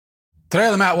Today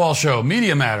on the Matt Walsh Show,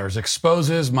 Media Matters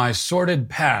exposes my sordid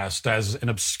past as an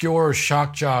obscure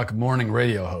shock jock morning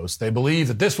radio host. They believe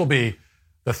that this will be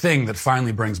the thing that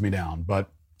finally brings me down. But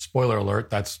spoiler alert,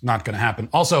 that's not going to happen.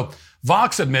 Also,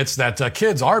 Vox admits that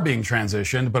kids are being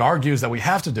transitioned, but argues that we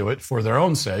have to do it for their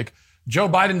own sake. Joe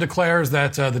Biden declares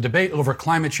that the debate over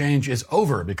climate change is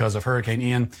over because of Hurricane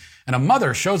Ian. And a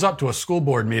mother shows up to a school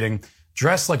board meeting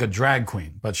dressed like a drag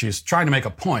queen, but she's trying to make a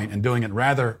point and doing it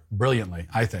rather brilliantly,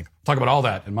 I think. Talk about all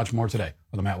that and much more today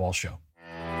on the Matt Walsh Show.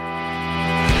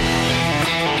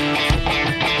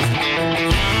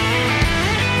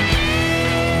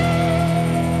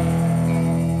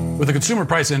 With the consumer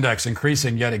price index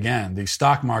increasing yet again, the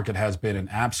stock market has been in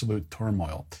absolute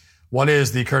turmoil. What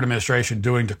is the current administration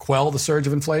doing to quell the surge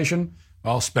of inflation?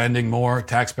 Well, spending more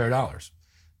taxpayer dollars.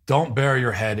 Don't bury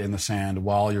your head in the sand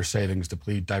while your savings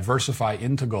deplete. Diversify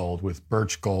into gold with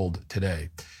Birch Gold today.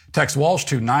 Text Walsh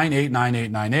to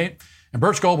 989898, and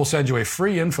Birch Gold will send you a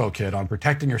free info kit on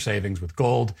protecting your savings with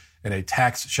gold in a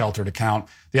tax-sheltered account.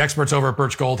 The experts over at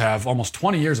Birch Gold have almost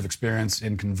 20 years of experience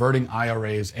in converting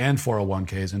IRAs and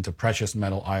 401ks into precious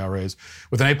metal IRAs.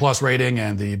 With an A+ rating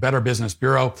and the Better Business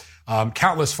Bureau,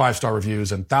 countless 5-star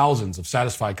reviews, and thousands of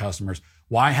satisfied customers,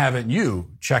 why haven't you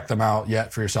checked them out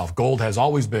yet for yourself? Gold has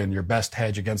always been your best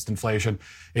hedge against inflation.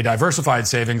 A diversified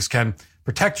savings can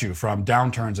protect you from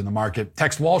downturns in the market.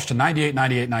 Text Walsh to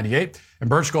 989898, and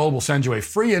Birch Gold will send you a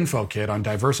free info kit on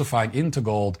diversifying into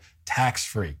gold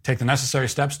tax-free. Take the necessary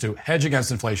steps to hedge against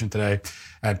inflation today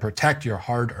and protect your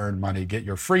hard-earned money. Get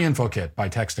your free info kit by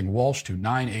texting Walsh to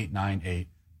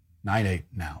 989898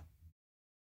 now.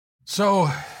 So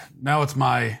now it's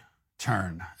my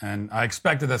turn, and I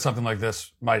expected that something like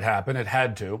this might happen. It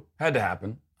had to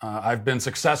happen. I've been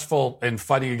successful in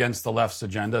fighting against the left's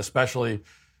agenda, especially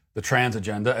the trans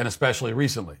agenda, and especially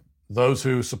recently. Those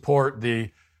who support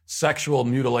the sexual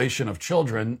mutilation of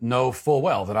children know full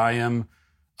well that I am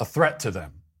a threat to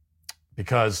them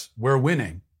because we're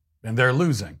winning and they're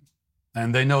losing,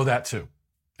 and they know that too.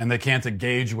 And they can't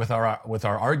engage with our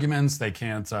arguments. They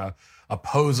can't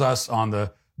oppose us on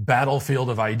the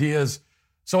battlefield of ideas.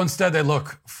 So instead, they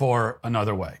look for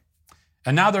another way.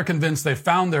 And now they're convinced they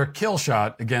found their kill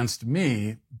shot against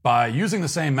me by using the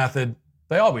same method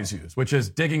they always use, which is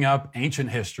digging up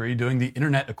ancient history, doing the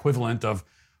internet equivalent of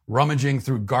rummaging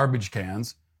through garbage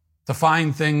cans to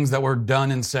find things that were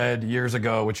done and said years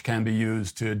ago, which can be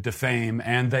used to defame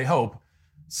and, they hope,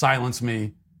 silence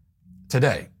me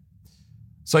today.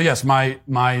 So yes,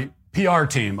 my PR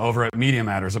team over at Media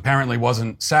Matters apparently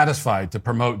wasn't satisfied to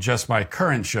promote just my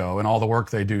current show and all the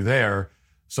work they do there.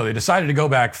 So they decided to go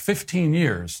back 15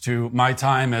 years to my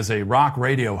time as a rock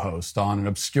radio host on an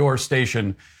obscure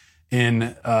station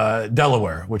in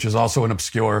Delaware, which is also an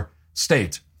obscure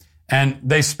state. And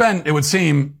they spent, it would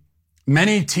seem,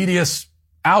 many tedious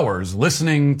hours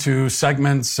listening to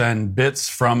segments and bits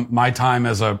from my time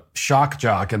as a shock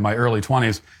jock in my early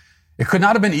 20s. It could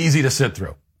not have been easy to sit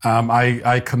through.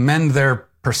 I commend their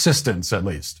persistence, at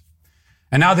least.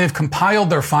 And now they've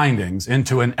compiled their findings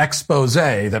into an expose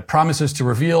that promises to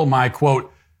reveal my,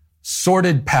 quote,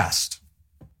 sordid past.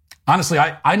 Honestly,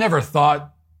 I never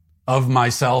thought of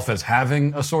myself as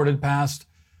having a sordid past.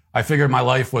 I figured my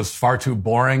life was far too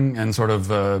boring and sort of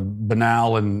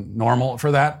banal and normal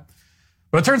for that.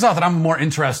 But it turns out that I'm a more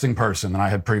interesting person than I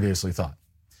had previously thought.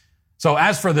 So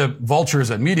as for the vultures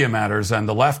at Media Matters and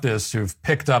the leftists who've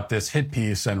picked up this hit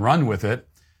piece and run with it,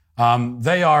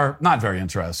 they are not very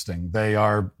interesting. They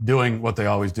are doing what they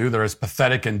always do. They're as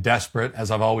pathetic and desperate as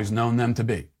I've always known them to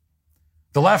be.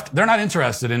 The left, they're not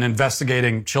interested in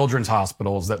investigating children's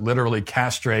hospitals that literally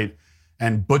castrate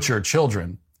and butcher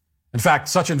children. In fact,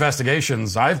 such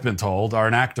investigations, I've been told, are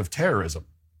an act of terrorism.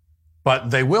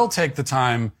 But they will take the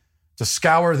time to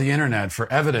scour the internet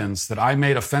for evidence that I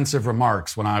made offensive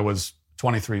remarks when I was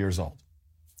 23 years old.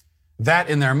 That,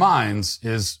 in their minds,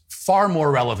 is far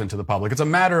more relevant to the public. It's a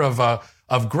matter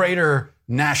of greater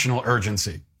national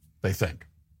urgency, they think.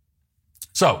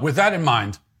 So, with that in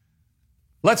mind,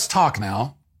 let's talk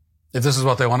now, if this is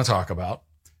what they want to talk about,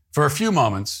 for a few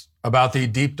moments about the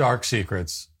deep, dark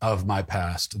secrets of my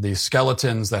past, the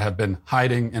skeletons that have been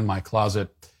hiding in my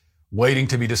closet, waiting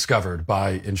to be discovered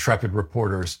by intrepid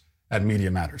reporters at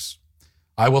Media Matters.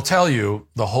 I will tell you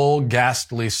the whole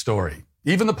ghastly story,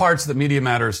 even the parts that Media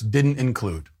Matters didn't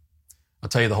include. I'll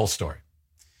tell you the whole story.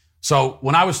 So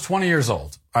when I was 20 years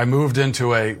old, I moved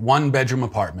into a one-bedroom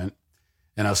apartment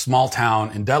in a small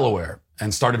town in Delaware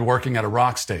and started working at a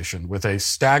rock station with a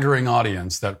staggering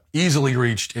audience that easily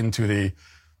reached into the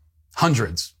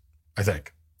hundreds, I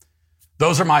think.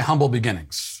 Those are my humble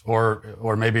beginnings,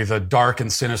 or maybe the dark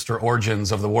and sinister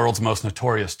origins of the world's most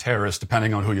notorious terrorist,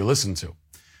 depending on who you listen to.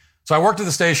 So I worked at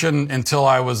the station until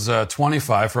I was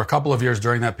 25. For a couple of years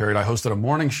during that period, I hosted a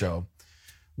morning show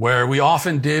where we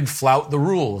often did flout the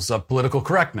rules of political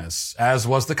correctness, as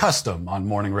was the custom on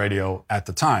morning radio at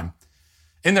the time.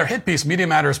 In their hit piece, Media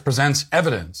Matters presents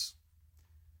evidence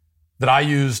that I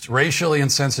used racially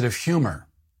insensitive humor,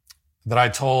 that I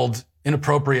told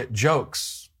inappropriate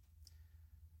jokes,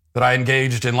 that I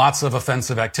engaged in lots of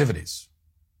offensive activities.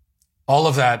 All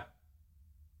of that,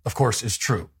 of course, is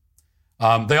true.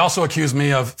 They also accused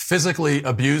me of physically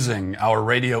abusing our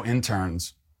radio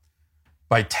interns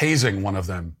by tasing one of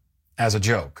them as a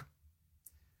joke.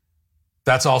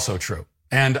 That's also true.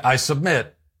 And I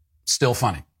submit, still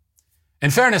funny.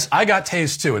 In fairness, I got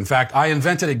tased too. In fact, I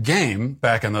invented a game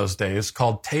back in those days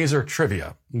called Taser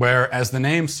Trivia, where, as the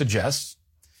name suggests,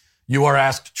 you are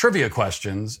asked trivia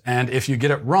questions, and if you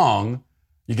get it wrong,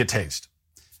 you get tased.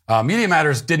 Media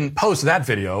Matters didn't post that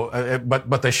video,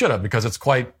 but they should have, because it's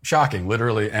quite shocking,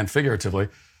 literally and figuratively.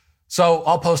 So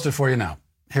I'll post it for you now.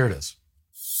 Here it is.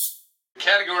 The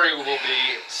category will be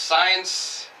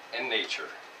science and nature.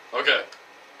 Okay.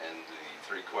 And the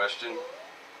three question: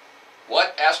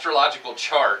 what astrological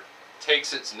chart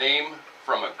takes its name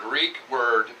from a Greek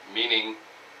word meaning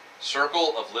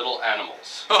circle of little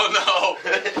animals? Oh, no.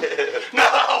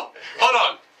 No!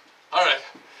 Hold on. All right.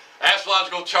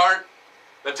 Astrological chart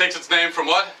that takes its name from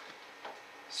what?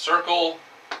 Circle.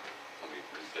 Let me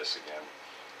read this again.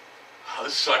 Oh,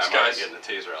 this sucks, I'm guys. getting the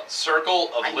taser out.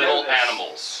 Circle of little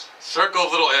animals. Circle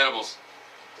of little animals.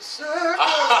 The circle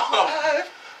of life.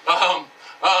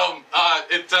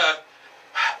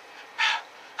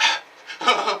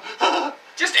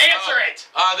 Just answer it.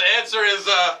 The answer is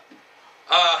the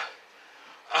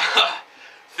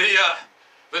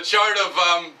chart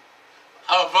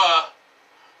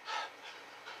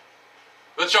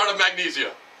of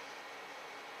magnesia.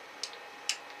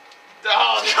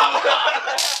 Oh, come on.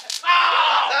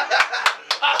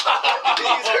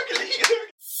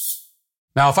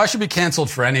 Now, if I should be canceled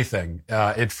for anything,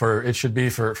 it should be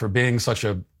for being such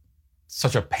a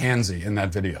pansy in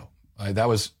that video. That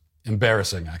was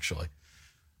embarrassing, actually.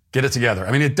 Get it together.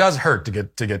 I mean, it does hurt to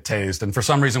get tased, and for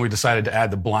some reason we decided to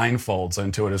add the blindfolds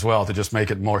into it as well to just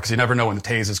make it more, because you never know when the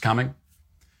tase is coming.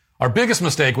 Our biggest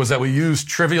mistake was that we used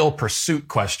Trivial Pursuit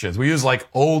questions. We used like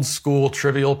old school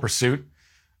Trivial Pursuit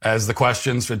as the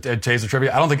questions for taser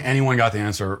trivia. I don't think anyone got the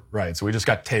answer right, so we just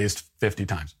got tased 50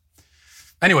 times.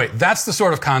 Anyway, that's the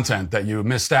sort of content that you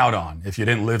missed out on if you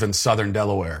didn't live in southern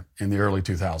Delaware in the early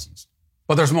 2000s.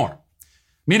 But there's more.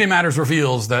 Media Matters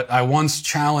reveals that I once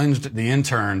challenged the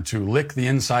intern to lick the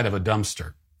inside of a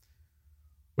dumpster,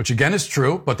 which again is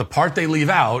true, but the part they leave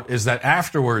out is that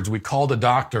afterwards we called a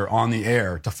doctor on the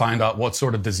air to find out what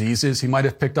sort of diseases he might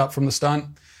have picked up from the stunt.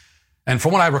 And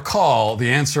from what I recall,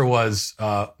 the answer was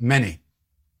many.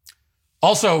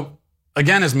 Also,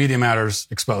 again, as Media Matters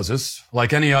exposes,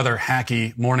 like any other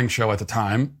hacky morning show at the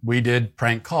time, we did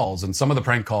prank calls, and some of the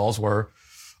prank calls were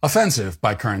offensive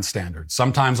by current standards.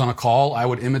 Sometimes on a call, I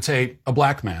would imitate a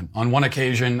black man. On one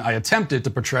occasion, I attempted to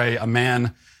portray a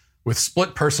man with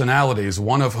split personalities,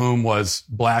 one of whom was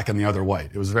black and the other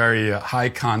white. It was very high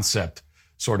concept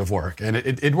sort of work, and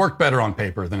it worked better on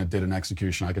paper than it did in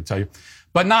execution, I could tell you.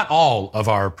 But not all of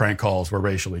our prank calls were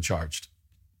racially charged.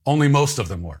 Only most of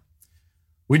them were.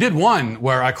 We did one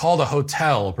where I called a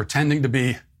hotel pretending to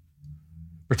be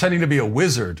a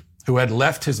wizard who had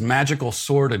left his magical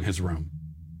sword in his room.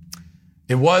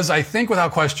 It was, I think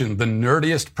without question, the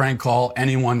nerdiest prank call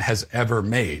anyone has ever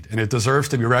made, and it deserves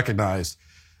to be recognized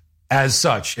as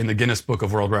such in the Guinness Book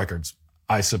of World Records.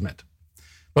 I submit.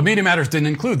 But Media Matters didn't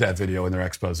include that video in their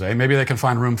expose. Maybe they can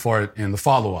find room for it in the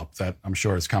follow-up that I'm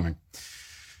sure is coming.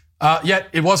 Yet,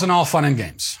 it wasn't all fun and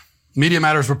games. Media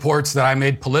Matters reports that I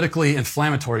made politically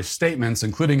inflammatory statements,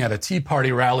 including at a Tea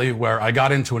Party rally where I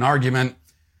got into an argument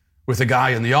with a guy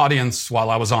in the audience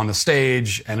while I was on the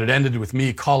stage, and it ended with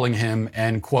me calling him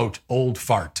an, quote, old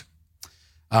fart.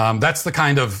 That's the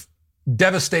kind of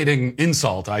devastating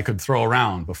insult I could throw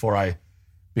around before I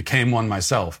became one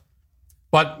myself.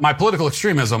 But my political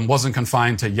extremism wasn't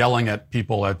confined to yelling at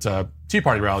people at Tea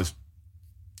Party rallies.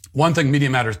 One thing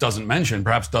Media Matters doesn't mention,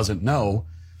 perhaps doesn't know,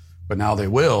 but now they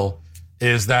will,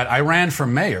 is that I ran for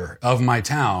mayor of my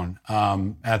town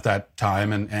at that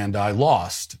time, and I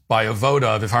lost by a vote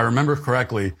of, if I remember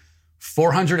correctly,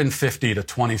 450 to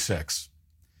 26.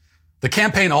 The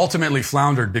campaign ultimately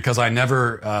floundered because I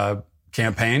never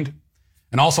campaigned,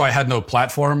 and also I had no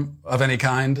platform of any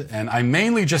kind, and I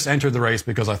mainly just entered the race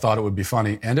because I thought it would be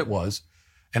funny, and it was.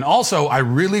 And also, I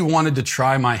really wanted to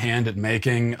try my hand at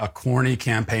making a corny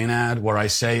campaign ad where I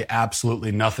say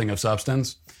absolutely nothing of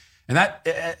substance. And that,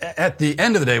 at the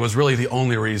end of the day, was really the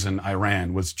only reason I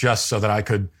ran, was just so that I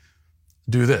could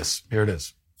do this. Here it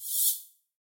is.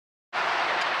 All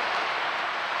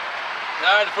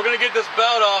right, if we're going to get this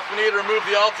belt off, we need to remove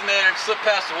the alternator and slip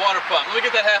past the water pump. Let me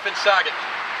get that half-inch socket.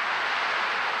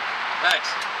 Thanks.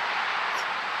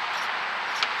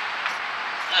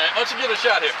 All right, why don't you give it a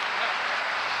shot here?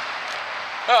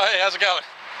 Oh, hey, how's it going?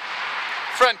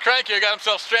 Friend Crank here got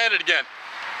himself stranded again.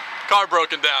 Car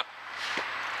broken down.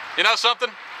 You know something?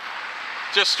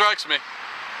 Just strikes me.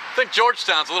 I think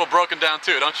Georgetown's a little broken down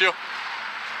too, don't you?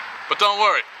 But don't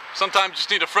worry. Sometimes you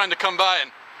just need a friend to come by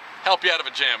and help you out of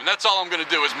a jam. And that's all I'm going to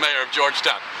do as mayor of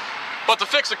Georgetown. But to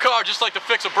fix a car, just like to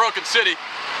fix a broken city,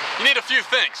 you need a few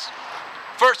things.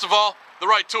 First of all, the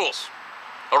right tools.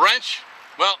 A wrench?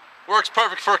 Well, works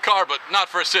perfect for a car, but not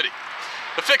for a city.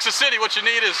 To fix a city, what you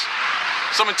need is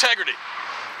some integrity,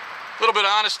 a little bit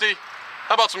of honesty,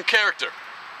 how about some character?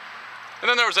 And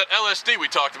then there was that LSD we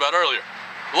talked about earlier.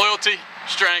 Loyalty,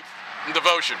 strength, and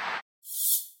devotion.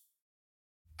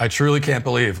 I truly can't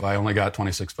believe I only got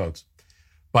 26 votes.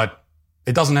 But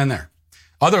it doesn't end there.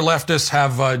 Other leftists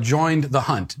have joined the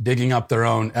hunt, digging up their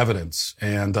own evidence.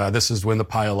 And this is when the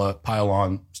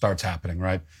pile-on starts happening,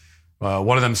 right?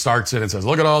 One of them starts it and says,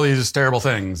 look at all these terrible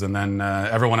things. And then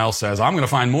everyone else says, I'm going to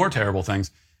find more terrible things.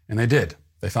 And they did.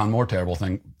 They found more terrible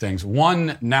things.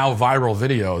 One now viral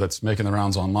video that's making the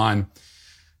rounds online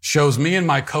shows me and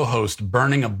my co-host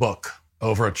burning a book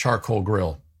over a charcoal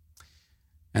grill.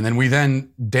 And then we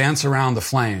dance around the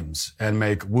flames and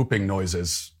make whooping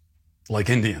noises like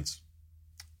Indians.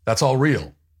 That's all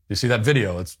real. You see that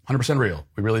video? It's 100% real.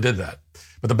 We really did that.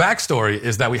 But the backstory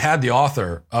is that we had the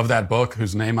author of that book,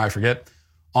 whose name I forget,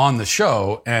 on the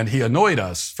show, and he annoyed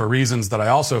us for reasons that I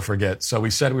also forget. So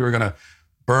we said we were going to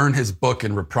burn his book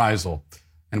in reprisal,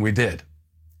 and we did.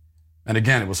 And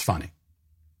again, it was funny.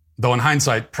 Though in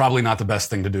hindsight, probably not the best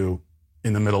thing to do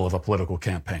in the middle of a political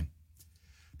campaign.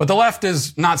 But the left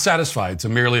is not satisfied to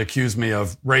merely accuse me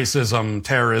of racism,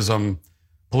 terrorism,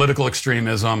 political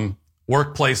extremism,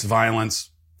 workplace violence.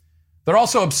 They're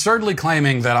also absurdly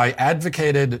claiming that I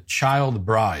advocated child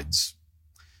brides.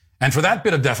 And for that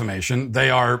bit of defamation,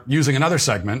 they are using another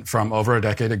segment from over a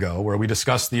decade ago where we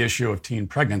discussed the issue of teen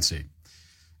pregnancy.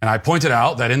 And I pointed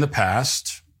out that in the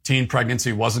past, teen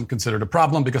pregnancy wasn't considered a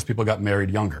problem because people got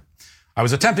married younger. I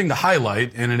was attempting to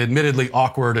highlight, in an admittedly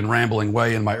awkward and rambling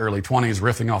way in my early 20s,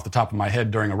 riffing off the top of my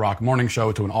head during a rock morning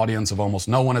show to an audience of almost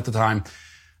no one at the time,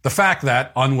 the fact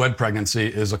that unwed pregnancy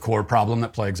is a core problem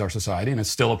that plagues our society, and it's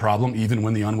still a problem even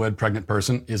when the unwed pregnant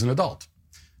person is an adult.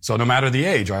 So no matter the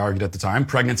age, I argued at the time,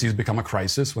 pregnancies become a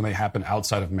crisis when they happen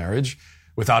outside of marriage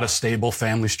without a stable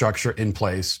family structure in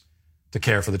place to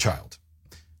care for the child.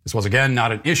 This was, again,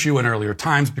 not an issue in earlier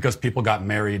times because people got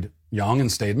married young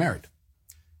and stayed married.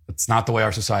 It's not the way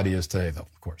our society is today, though,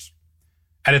 of course.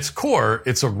 At its core,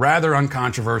 it's a rather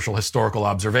uncontroversial historical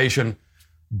observation,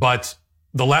 but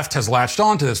the left has latched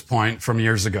on to this point from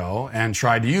years ago and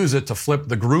tried to use it to flip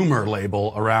the groomer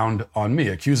label around on me,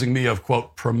 accusing me of,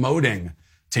 quote, promoting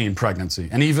teen pregnancy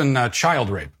and even child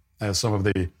rape, as some of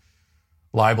the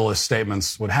libelous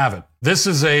statements would have it. This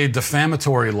is a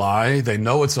defamatory lie. They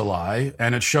know it's a lie,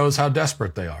 and it shows how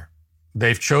desperate they are.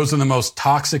 They've chosen the most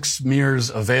toxic smears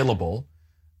available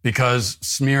because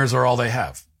smears are all they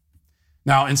have.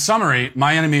 Now, in summary,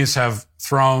 my enemies have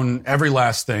thrown every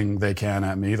last thing they can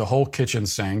at me, the whole kitchen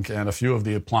sink and a few of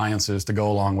the appliances to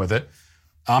go along with it.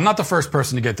 I'm not the first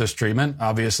person to get this treatment,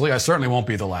 obviously. I certainly won't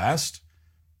be the last.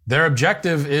 Their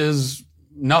objective is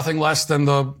nothing less than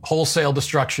the wholesale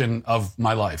destruction of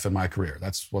my life and my career.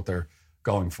 That's what they're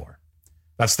going for.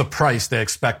 That's the price they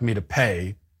expect me to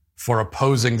pay for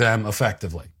opposing them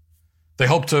effectively. They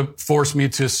hope to force me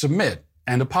to submit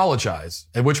and apologize,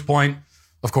 at which point,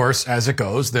 of course, as it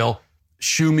goes, they'll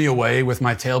shoo me away with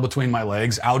my tail between my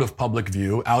legs, out of public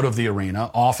view, out of the arena,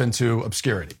 off into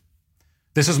obscurity.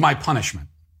 This is my punishment,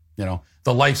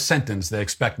 the life sentence they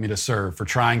expect me to serve for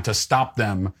trying to stop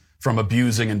them from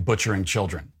abusing and butchering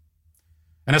children.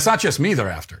 And it's not just me they're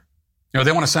after.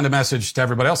 They want to send a message to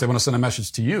everybody else. They want to send a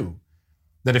message to you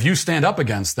that if you stand up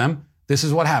against them, this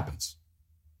is what happens.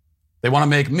 They want to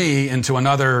make me into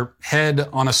another head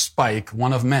on a spike,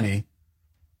 one of many.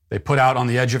 They put out on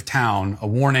the edge of town a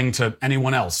warning to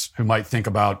anyone else who might think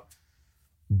about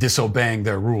disobeying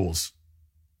their rules.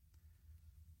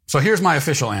 So here's my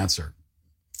official answer,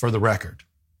 for the record.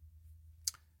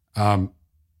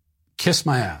 Kiss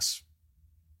my ass.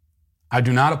 I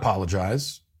do not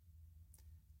apologize.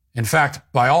 In fact,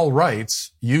 by all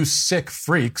rights, you sick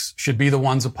freaks should be the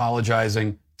ones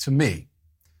apologizing to me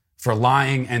for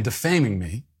lying and defaming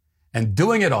me, and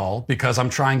doing it all because I'm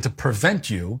trying to prevent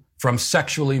you from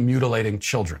sexually mutilating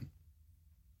children.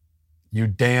 You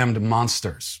damned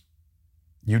monsters.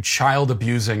 You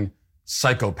child-abusing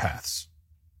psychopaths.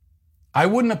 I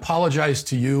wouldn't apologize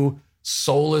to you,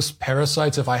 soulless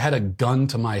parasites, if I had a gun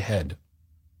to my head.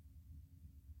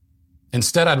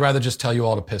 Instead, I'd rather just tell you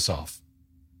all to piss off.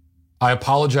 I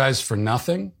apologize for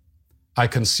nothing. I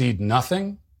concede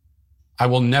nothing. I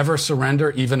will never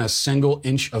surrender even a single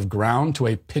inch of ground to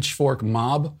a pitchfork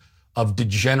mob of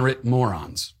degenerate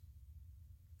morons.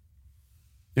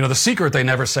 You know, the secret they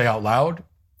never say out loud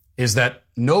is that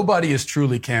nobody is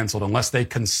truly canceled unless they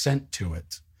consent to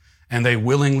it and they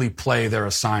willingly play their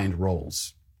assigned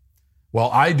roles. Well,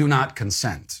 I do not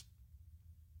consent,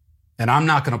 and I'm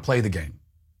not going to play the game.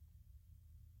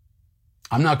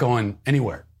 I'm not going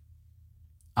anywhere.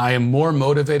 I am more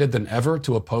motivated than ever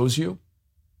to oppose you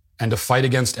and to fight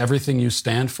against everything you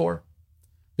stand for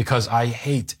because I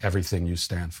hate everything you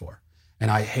stand for,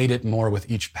 and I hate it more with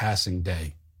each passing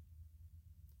day.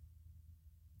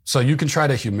 So you can try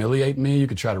to humiliate me, you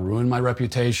can try to ruin my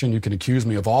reputation, you can accuse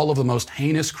me of all of the most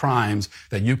heinous crimes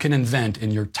that you can invent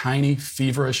in your tiny,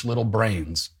 feverish little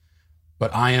brains,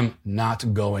 but I am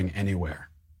not going anywhere.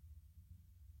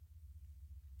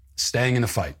 Staying in the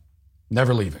fight,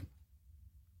 never leaving.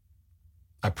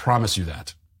 I promise you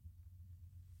that.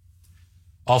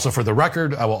 Also, for the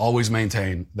record, I will always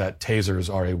maintain that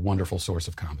tasers are a wonderful source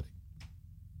of comedy.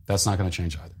 That's not going to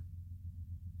change either.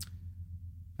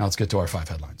 Now let's get to our 5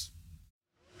 headlines.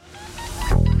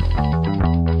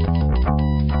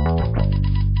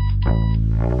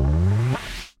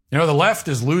 You know, the left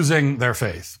is losing their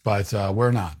faith, but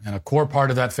we're not. And a core part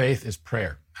of that faith is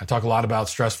prayer. I talk a lot about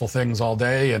stressful things all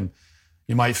day, and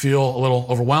you might feel a little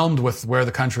overwhelmed with where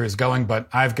the country is going, but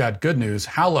I've got good news.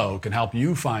 Hallow can help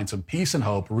you find some peace and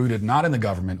hope rooted not in the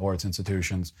government or its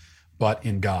institutions, but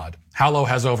in God. Hallow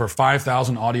has over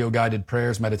 5,000 audio-guided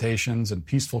prayers, meditations, and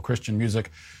peaceful Christian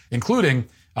music, including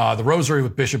the Rosary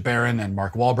with Bishop Barron and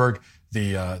Mark Wahlberg.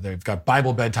 They've got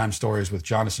Bible bedtime stories with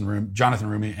Jonathan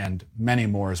Rumi, and many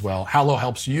more as well. Hallow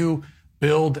helps you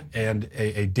build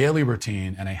a daily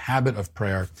routine and a habit of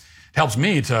prayer. It helps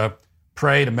me to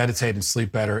pray, to meditate, and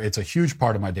sleep better. It's a huge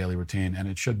part of my daily routine, and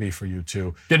it should be for you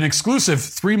too. Get an exclusive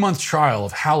 3-month trial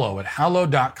of Hallow at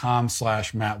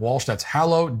hallow.com/Matt Walsh. That's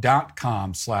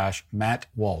hallow.com/Matt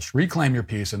Walsh. Reclaim your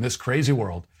peace in this crazy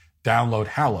world. Download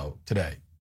Hallow today.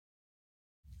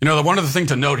 You know, one other thing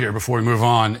to note here before we move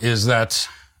on is that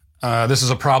this is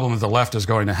a problem that the left is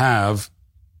going to have,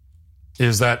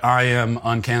 is that I am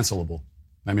uncancelable.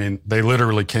 I mean, they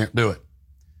literally can't do it.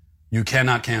 You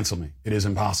cannot cancel me. It is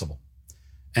impossible.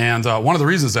 And one of the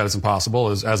reasons that it's impossible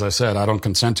is, as I said, I don't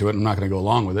consent to it. I'm not going to go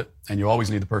along with it. And you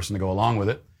always need the person to go along with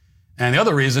it. And the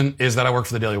other reason is that I work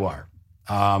for the Daily Wire,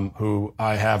 who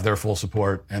I have their full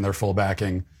support and their full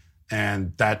backing.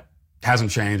 And that hasn't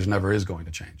changed, never is going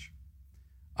to change.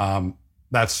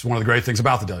 That's one of the great things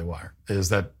about the Daily Wire, is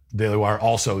that the Daily Wire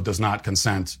also does not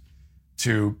consent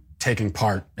to taking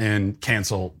part in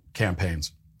cancel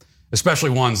campaigns, especially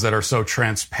ones that are so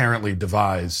transparently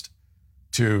devised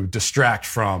to distract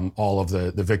from all of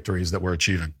the victories that we're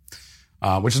achieving,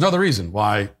 which is another reason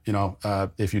why,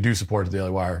 if you do support the Daily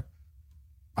Wire,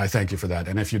 I thank you for that.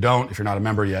 And if you don't, if you're not a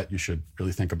member yet, you should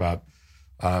really think about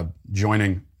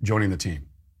joining the team.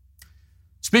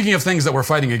 Speaking of things that we're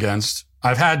fighting against,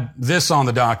 I've had this on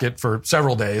the docket for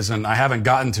several days, and I haven't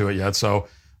gotten to it yet, so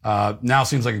now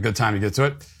seems like a good time to get to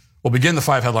it. We'll begin the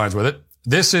 5 headlines with it.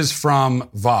 This is from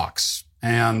Vox.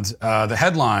 And the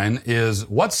headline is,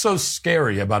 "What's so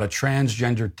scary about a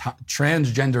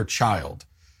transgender child?"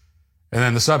 And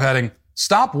then the subheading,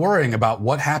 "Stop worrying about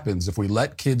what happens if we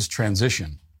let kids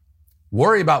transition.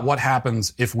 Worry about what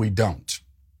happens if we don't."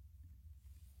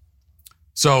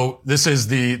 So this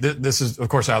is of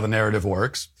course how the narrative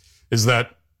works, is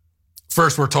that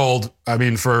first we're told, I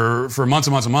mean, for months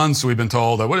and months and months, we've been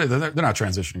told that they're not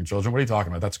transitioning children. What are you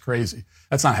talking about? That's crazy.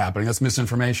 That's not happening. That's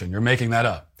misinformation. You're making that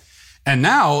up. And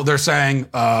now they're saying,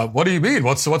 what do you mean?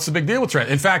 What's the big deal with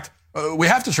in fact, we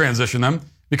have to transition them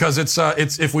because it's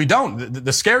if we don't,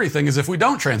 the scary thing is if we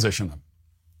don't transition them.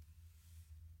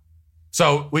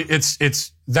 So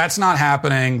that's not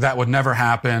happening. That would never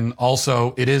happen.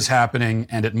 Also, it is happening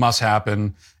and it must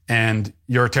happen. And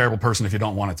you're a terrible person if you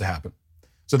don't want it to happen.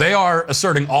 So they are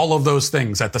asserting all of those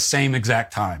things at the same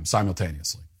exact time,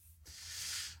 simultaneously.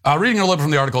 Reading a little bit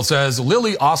from the article, it says,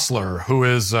 Lily Osler, who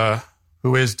is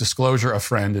disclosure, a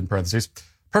friend in parentheses,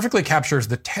 perfectly captures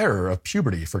the terror of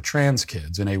puberty for trans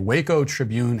kids in a Waco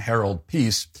Tribune Herald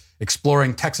piece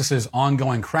exploring Texas's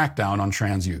ongoing crackdown on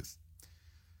trans youth.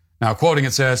 Now, quoting,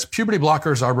 it says, "Puberty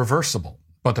blockers are reversible,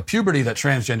 but the puberty that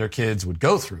transgender kids would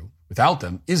go through without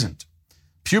them isn't.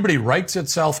 Puberty writes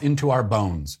itself into our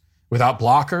bones. Without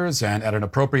blockers and at an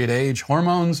appropriate age,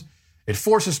 hormones, it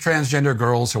forces transgender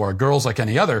girls who are girls like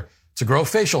any other to grow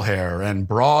facial hair and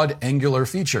broad, angular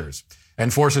features,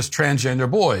 and forces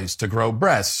transgender boys to grow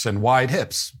breasts and wide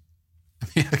hips."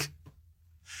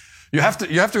 You have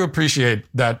to appreciate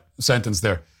that sentence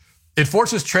there. It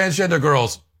forces transgender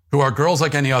girls who are girls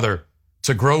like any other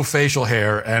to grow facial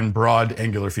hair and broad,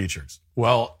 angular features.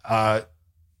 Well,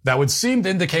 that would seem to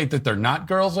indicate that they're not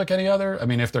girls like any other. I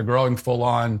mean, if they're growing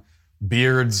full-on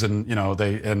beards and, you know,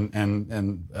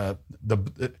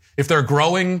 if they're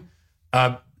growing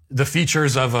the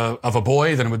features of a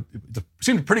boy, then it would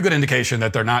seem a pretty good indication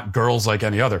that they're not girls like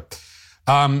any other.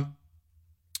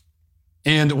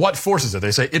 And what forces it?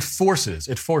 They say it forces.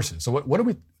 So what are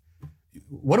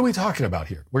we talking about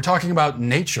here? We're talking about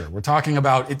nature. We're talking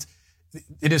about it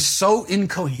is so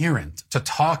incoherent to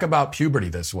talk about puberty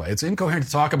this way. It's incoherent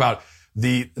to talk about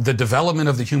the development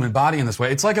of the human body in this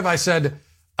way. It's like if I said,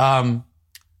 I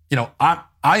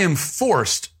am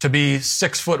forced to be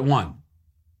 6'1".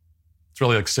 It's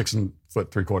really like 6'3",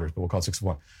 but we'll call it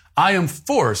 6'1". I am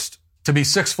forced to be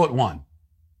 6'1".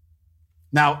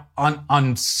 Now,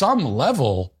 on some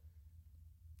level,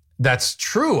 that's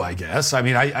true, I guess. I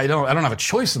mean, I don't have a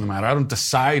choice in the matter. I don't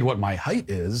decide what my height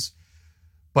is,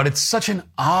 but it's such an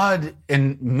odd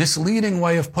and misleading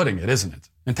way of putting it, isn't it?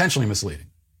 Intentionally misleading.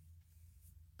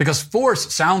 Because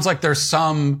force sounds like there's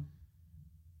some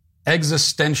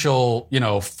existential,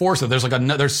 force.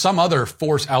 There's some other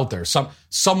force out there.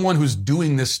 Someone who's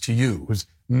doing this to you, who's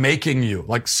making you.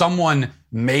 Like someone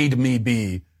made me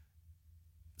be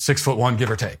 6'1",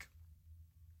 give or take.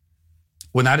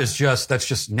 When that's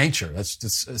just nature.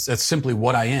 That's simply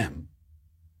what I am.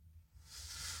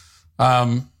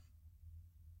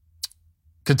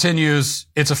 Continues,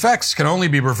 its effects can only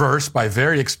be reversed by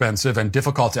very expensive and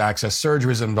difficult to access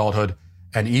surgeries in adulthood,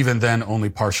 and even then only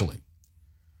partially.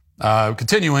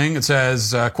 Continuing, it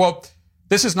says, quote,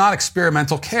 "This is not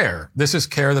experimental care. This is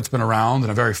care that's been around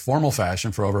in a very formal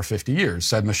fashion for over 50 years,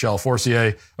 said Michelle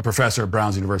Forcier, a professor at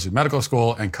Brown's University Medical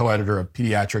School and co-editor of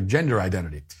Pediatric Gender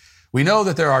Identity. We know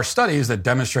that there are studies that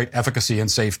demonstrate efficacy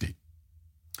and safety."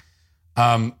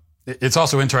 It's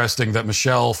also interesting that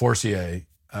Michelle Forcier,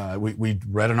 we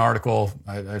read an article,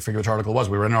 I forget which article it was,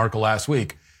 we read an article last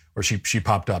week where she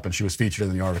popped up and she was featured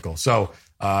in the article. So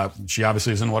she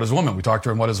obviously is in What is a Woman. We talked to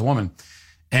her in What is a Woman.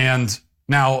 And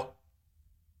now,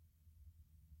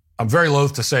 I'm very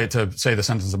loath to say the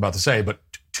sentence I'm about to say, but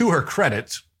to her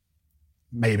credit,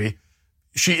 maybe,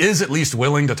 she is at least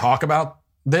willing to talk about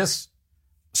this.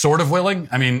 Sort of willing.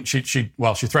 I mean, she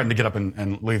threatened to get up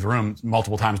and leave the room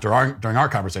multiple times during our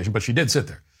conversation, but she did sit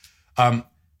there.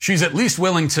 She's at least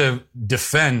willing to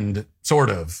defend, sort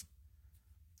of,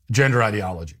 gender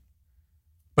ideology.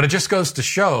 But it just goes to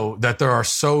show that there are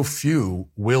so few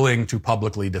willing to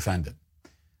publicly defend it.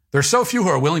 There are so few who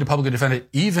are willing to publicly defend it,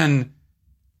 even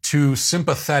to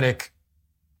sympathetic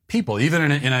people,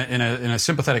 even in a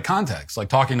sympathetic context, like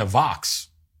talking to Vox.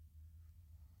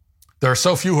 There are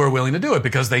so few who are willing to do it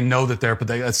because they know that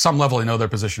at some level they know their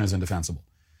position is indefensible.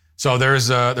 So there's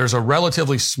a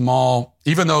relatively small,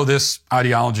 even though this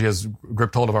ideology has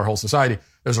gripped hold of our whole society,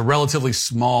 there's a relatively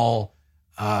small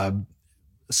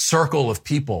circle of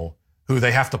people who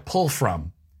they have to pull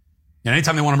from. And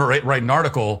anytime they want to write an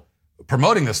article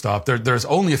promoting this stuff, there's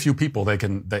only a few people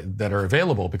that are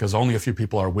available because only a few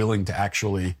people are willing to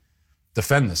actually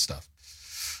defend this stuff.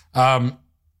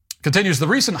 Continues, the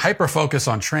recent hyper-focus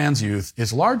on trans youth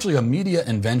is largely a media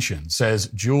invention, says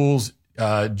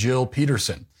Jill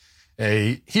Peterson,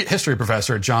 a history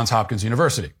professor at Johns Hopkins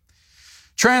University.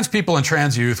 Trans people and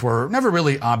trans youth were never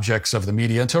really objects of the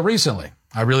media until recently.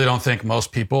 I really don't think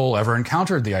most people ever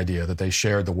encountered the idea that they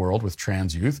shared the world with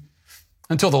trans youth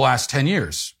until the last 10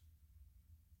 years.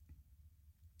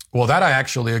 Well, that I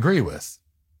actually agree with.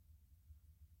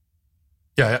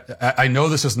 Yeah, I know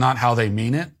this is not how they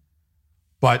mean it,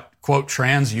 but, quote,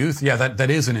 trans youth, yeah,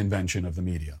 that is an invention of the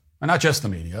media. And not just the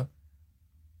media.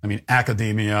 I mean,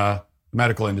 academia, the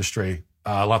medical industry,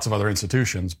 lots of other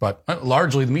institutions, but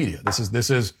largely the media. This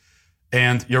is,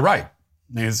 and you're right.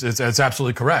 It's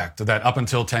absolutely correct that up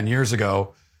until 10 years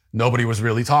ago, nobody was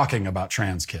really talking about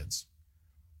trans kids.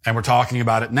 And we're talking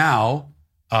about it now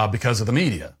because of the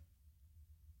media.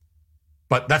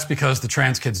 But that's because the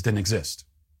trans kids didn't exist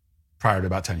prior to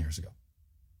about 10 years ago.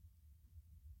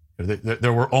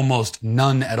 There were almost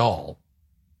none at all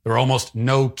There were almost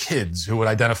no kids who would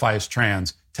identify as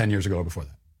trans 10 years ago or before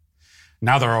that.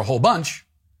 Now there are a whole bunch,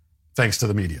 thanks to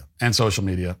the media and social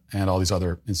media and all these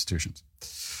other institutions.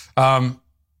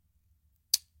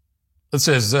 It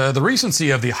says, the recency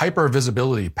of the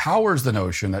hypervisibility powers the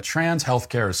notion that trans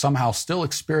healthcare is somehow still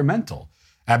experimental,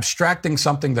 abstracting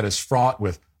something that is fraught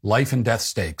with life and death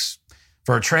stakes.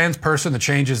 For a trans person, the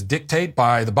changes dictate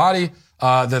by the body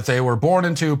that they were born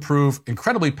into prove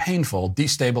incredibly painful,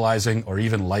 destabilizing, or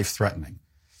even life-threatening.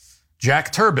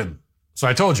 Jack Turbin. So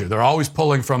I told you, they're always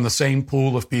pulling from the same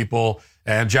pool of people.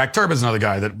 And Jack Turbin's another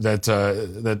guy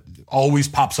that always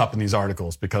pops up in these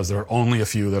articles because there are only a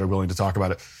few that are willing to talk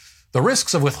about it. The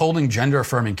risks of withholding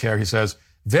gender-affirming care, he says,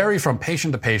 vary from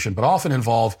patient to patient, but often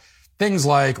involve things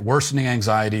like worsening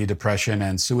anxiety, depression,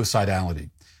 and suicidality.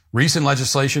 Recent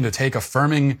legislation to take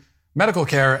affirming medical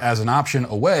care as an option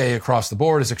away across the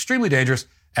board is extremely dangerous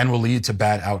and will lead to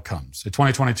bad outcomes. A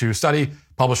 2022 study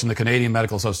published in the Canadian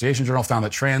Medical Association Journal found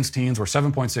that trans teens were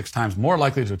 7.6 times more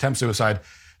likely to attempt suicide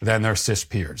than their cis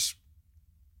peers.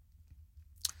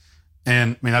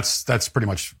 And I mean, that's pretty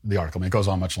much the article. I mean, it goes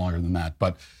on much longer than that.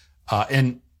 But,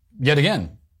 and yet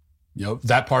again, you know,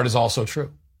 that part is also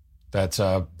true. That,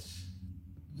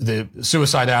 the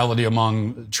suicidality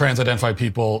among trans-identified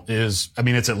people is, I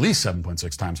mean, it's at least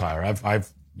 7.6 times higher. I've,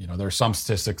 you know, there are some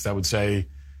statistics that would say,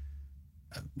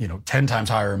 10 times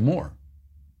higher or more.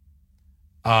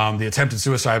 The attempted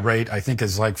suicide rate, I think,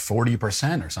 is like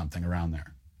 40% or something around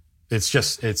there.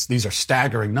 These are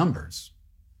staggering numbers.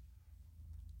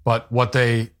 But what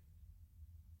they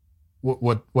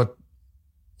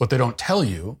don't tell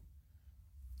you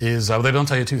is, they don't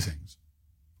tell you two things.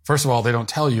 First of all, they don't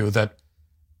tell you that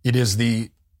it is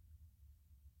the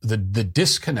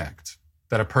disconnect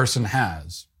that a person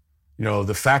has,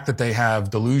 the fact that they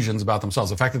have delusions about themselves,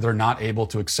 the fact that they're not able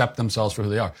to accept themselves for who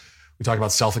they are. We talked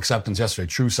about self-acceptance yesterday,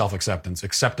 true self-acceptance,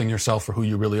 accepting yourself for who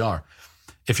you really are.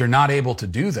 If you're not able to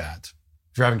do that,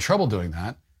 if you're having trouble doing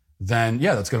that, then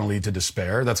yeah, that's going to lead to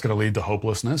despair. That's going to lead to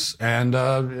hopelessness. And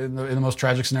in the most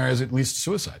tragic scenarios, it leads to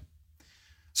suicide.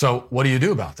 So what do you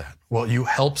do about that? Well, you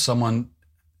help someone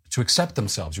to accept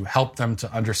themselves. You help them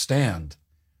to understand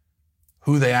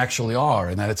who they actually are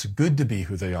and that it's good to be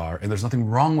who they are and there's nothing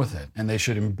wrong with it and they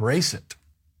should embrace it.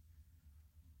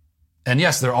 And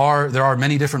yes, there are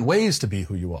many different ways to be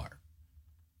who you are.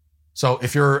 So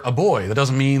if you're a boy, that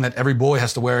doesn't mean that every boy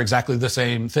has to wear exactly the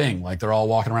same thing, like they're all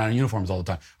walking around in uniforms all the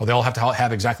time, or they all have to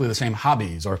have exactly the same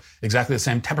hobbies or exactly the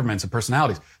same temperaments and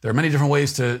personalities. There are many different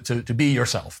ways to be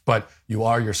yourself, but you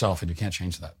are yourself and you can't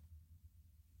change that.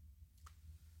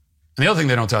 And the other thing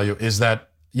they don't tell you is that,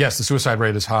 yes, the suicide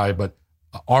rate is high, but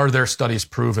are there studies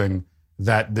proving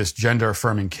that this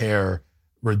gender-affirming care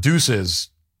reduces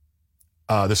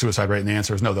the suicide rate? And the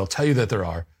answer is no. They'll tell you that there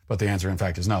are, but the answer, in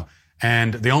fact, is no.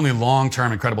 And the only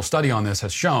long-term and credible study on this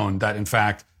has shown that, in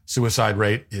fact, suicide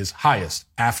rate is highest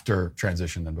after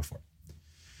transition than before.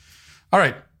 All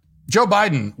right. Joe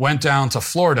Biden went down to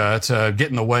Florida to get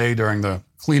in the way during the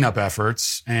cleanup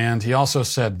efforts, and he also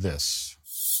said this.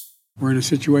 We're in a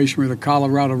situation where the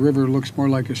Colorado River looks more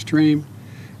like a stream.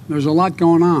 There's a lot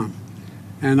going on.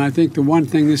 And I think the one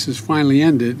thing this has finally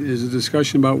ended is a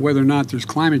discussion about whether or not there's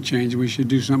climate change and we should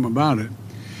do something about it.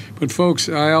 But folks,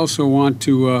 I also want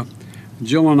to,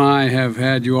 Jill and I have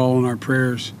had you all in our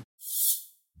prayers.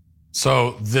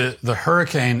 So the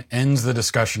hurricane ends the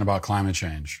discussion about climate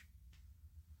change.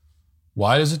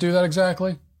 Why does it do that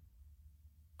exactly?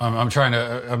 I'm trying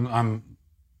to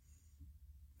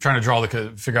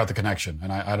figure out the connection,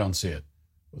 and I don't see it.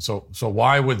 So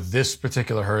why would this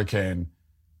particular hurricane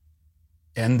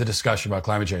end the discussion about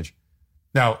climate change?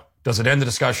 Now, does it end the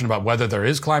discussion about whether there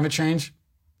is climate change?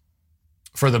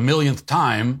 For the millionth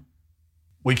time,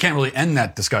 we can't really end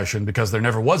that discussion because there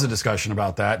never was a discussion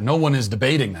about that. No one is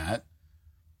debating that.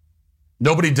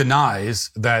 Nobody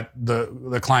denies that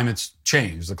the climate's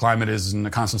changed. The climate is in a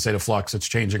constant state of flux. It's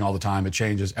changing all the time. It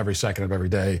changes every second of every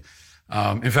day.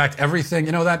 In fact, everything,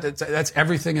 that's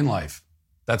everything in life.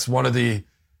 That's one of the,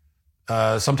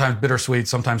 sometimes bittersweet,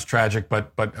 sometimes tragic,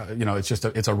 but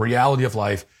it's a reality of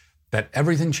life that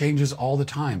everything changes all the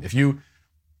time.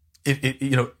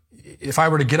 If I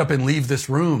were to get up and leave this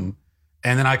room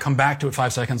and then I come back to it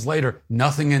 5 seconds later,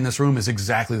 nothing in this room is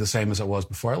exactly the same as it was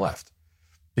before I left.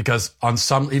 Because on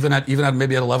some, even at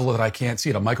maybe at a level that I can't see,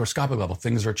 at a microscopic level,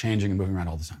 things are changing and moving around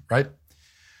all the time, right?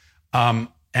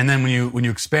 And then when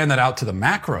you expand that out to the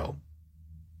macro,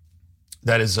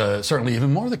 that is certainly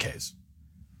even more the case.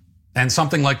 And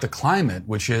something like the climate,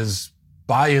 which is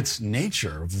by its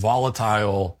nature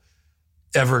volatile,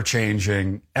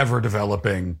 ever-changing,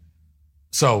 ever-developing.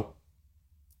 So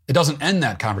it doesn't end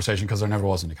that conversation because there never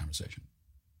was any conversation.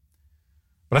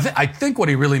 But I think what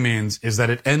he really means is that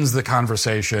it ends the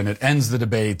conversation, it ends the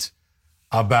debate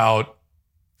about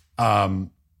the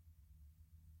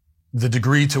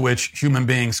degree to which human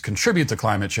beings contribute to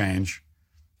climate change.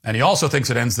 And he also thinks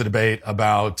it ends the debate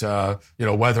about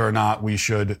whether or not we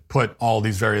should put all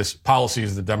these various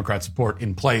policies that Democrats support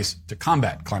in place to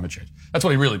combat climate change. That's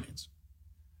what he really means.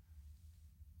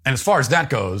 And as far as that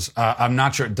goes, I'm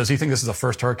not sure. Does he think this is the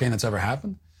first hurricane that's ever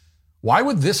happened? Why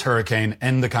would this hurricane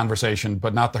end the conversation,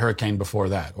 but not the hurricane before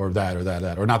that, or that, or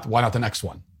that, or not? Why not the next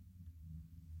one?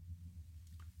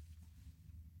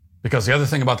 Because the other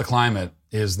thing about the climate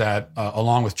is that,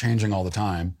 along with changing all the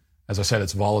time, as I said,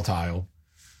 it's volatile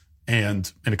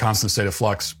and in a constant state of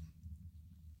flux,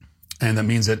 and that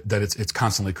means that it's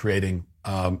constantly creating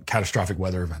catastrophic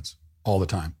weather events all the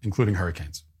time, including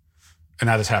hurricanes, and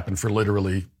that has happened for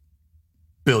literally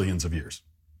billions of years.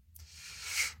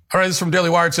 All right, this is from Daily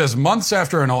Wire. It says, months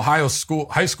after an Ohio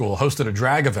high school hosted a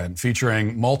drag event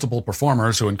featuring multiple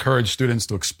performers who encouraged students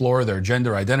to explore their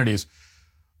gender identities,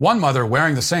 one mother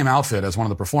wearing the same outfit as one of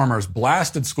the performers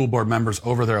blasted school board members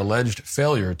over their alleged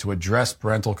failure to address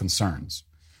parental concerns.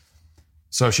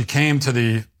 So she came to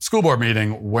the school board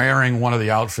meeting wearing one of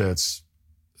the outfits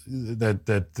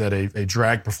that a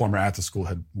drag performer at the school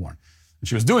had worn. And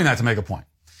she was doing that to make a point.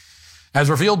 As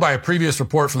revealed by a previous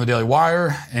report from the Daily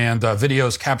Wire and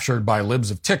videos captured by libs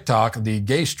of TikTok, the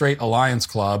Gay Straight Alliance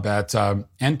Club at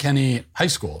Ankeny High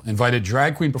School invited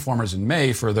drag queen performers in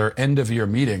May for their end-of-year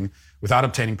meeting without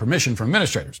obtaining permission from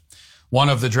administrators. One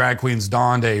of the drag queens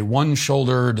donned a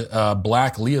one-shouldered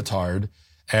black leotard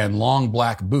and long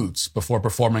black boots before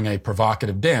performing a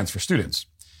provocative dance for students.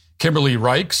 Kimberly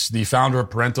Rikes, the founder of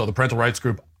the parental rights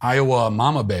group Iowa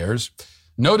Mama Bears,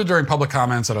 noted during public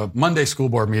comments at a Monday school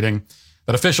board meeting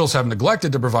that officials have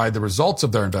neglected to provide the results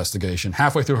of their investigation.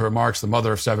 Halfway through her remarks, the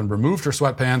mother of 7 removed her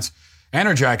sweatpants and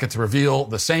her jacket to reveal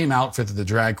the same outfit that the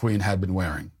drag queen had been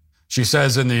wearing. She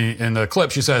says in the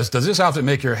clip, she says, "Does this outfit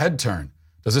make your head turn?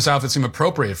 Does this outfit seem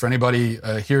appropriate for anybody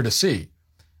here to see?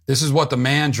 This is what the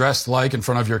man dressed like in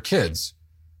front of your kids.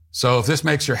 So if this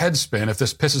makes your head spin, if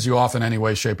this pisses you off in any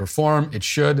way, shape, or form, it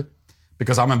should,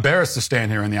 because I'm embarrassed to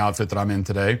stand here in the outfit that I'm in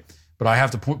today, but I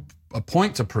have a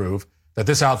point to prove that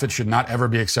this outfit should not ever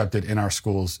be accepted in our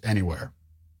schools anywhere."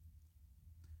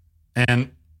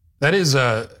 And that is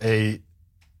a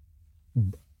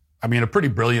pretty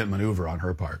brilliant maneuver on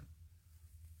her part.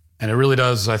 And it really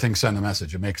does, I think, send a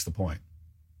message. It makes the point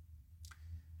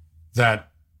that,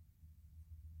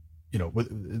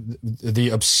 the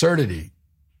absurdity,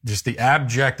 just the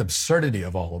abject absurdity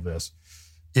of all of this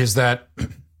is that,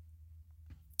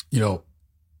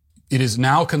 it is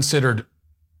now considered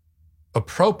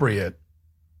appropriate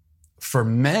for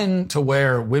men to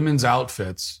wear women's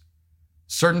outfits,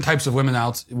 certain types of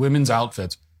women's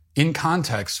outfits, in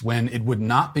context when it would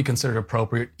not be considered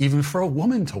appropriate even for a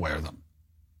woman to wear them.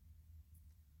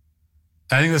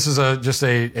 I think this is just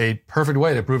a perfect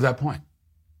way to prove that point.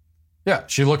 Yeah,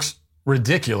 she looks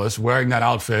ridiculous wearing that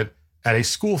outfit at a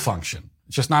school function.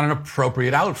 It's just not an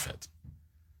appropriate outfit.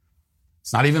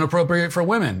 It's not even appropriate for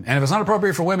women. And if it's not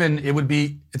appropriate for women,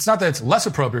 it's not that it's less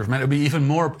appropriate for men, it would be even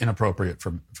more inappropriate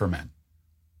for men.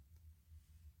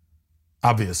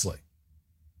 Obviously.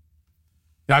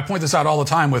 I point this out all the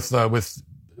time with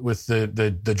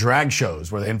the drag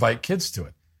shows where they invite kids to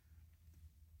it.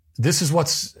 This is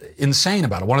what's insane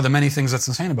about it. One of the many things that's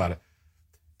insane about it.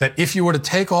 That if you were to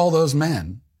take all those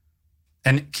men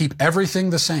and keep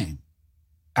everything the same,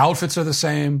 outfits are the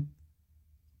same,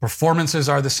 performances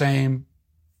are the same,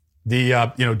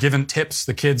 the, giving tips,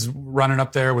 the kids running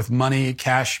up there with money,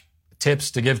 cash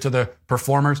tips to give to the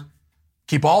performers,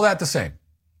 keep all that the same.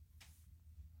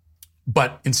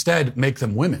 But instead make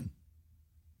them women.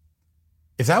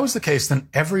 If that was the case, then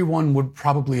everyone would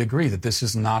probably agree that this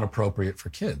is not appropriate for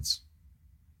kids.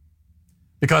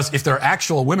 Because if they're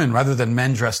actual women rather than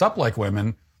men dressed up like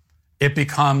women, it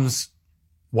becomes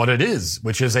what it is,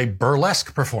 which is a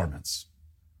burlesque performance.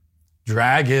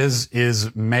 Drag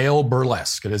is male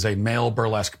burlesque. It is a male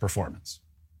burlesque performance.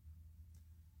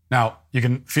 Now, you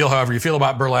can feel however you feel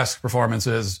about burlesque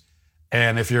performances,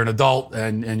 and if you're an adult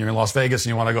and you're in Las Vegas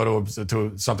and you want to go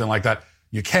to something like that,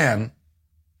 you can.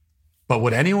 But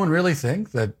would anyone really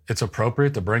think that it's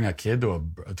appropriate to bring a kid to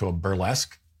a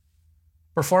burlesque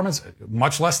performance,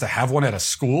 much less to have one at a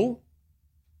school?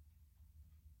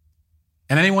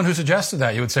 And anyone who suggested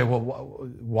that, you would say, well,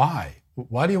 why?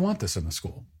 Why do you want this in the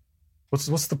school?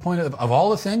 What's the point of all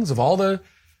the things, of all the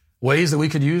ways that we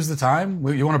could use the time?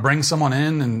 You want to bring someone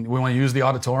in and we want to use the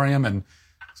auditorium and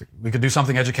we could do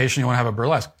something educational, you want to have a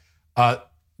burlesque.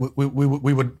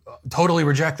 We would totally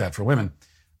reject that for women.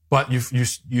 But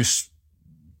you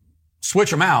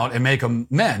switch them out and make them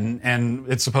men, and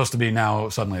it's supposed to be now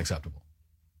suddenly acceptable.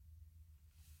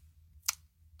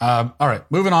 All right,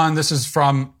 moving on. This is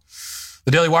from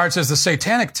the Daily Wire. It says the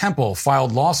Satanic Temple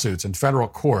filed lawsuits in federal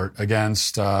court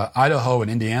against Idaho and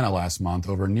Indiana last month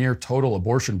over near total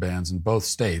abortion bans in both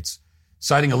states,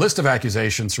 citing a list of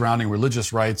accusations surrounding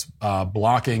religious rights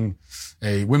blocking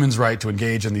a women's right to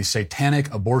engage in the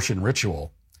satanic abortion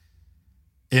ritual.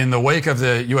 In the wake of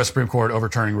the U.S. Supreme Court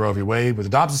overturning Roe v. Wade with a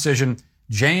Dobbs decision,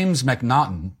 James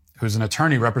McNaughton, who's an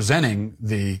attorney representing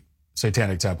the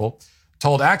Satanic Temple,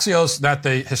 told Axios that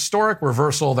the historic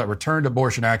reversal that returned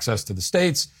abortion access to the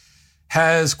states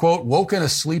has, quote, woken a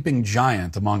sleeping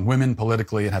giant among women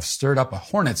politically and have stirred up a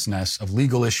hornet's nest of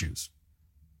legal issues.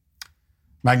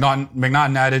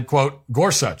 McNaughton added, quote,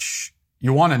 Gorsuch,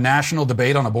 you want a national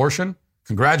debate on abortion?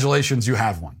 Congratulations, you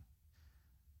have one.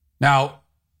 Now,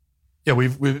 yeah,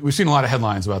 we've seen a lot of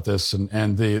headlines about this,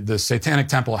 and the Satanic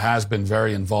Temple has been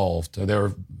very involved. They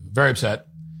were very upset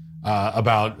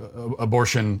about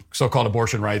abortion, so-called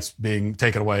abortion rights being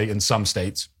taken away in some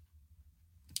states,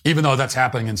 even though that's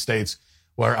happening in states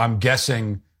where I'm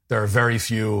guessing there are very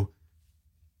few,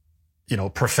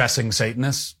 professing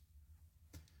Satanists.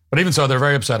 But even so, they're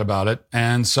very upset about it.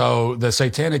 And so the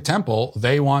Satanic Temple,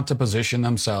 they want to position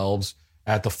themselves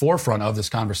at the forefront of this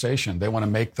conversation. They want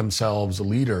to make themselves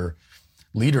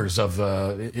leaders of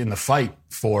in the fight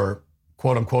for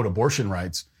quote unquote abortion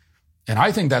rights. And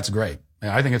I think that's great.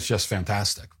 I think it's just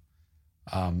fantastic.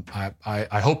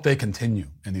 I hope they continue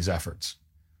in these efforts.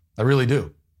 I really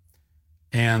do.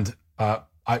 And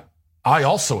I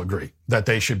also agree that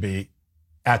they should be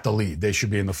at the lead. They should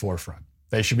be in the forefront.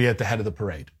 They should be at the head of the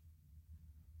parade.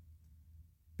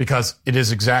 Because it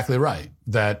is exactly right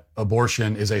that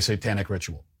abortion is a satanic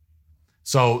ritual.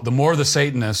 So the more the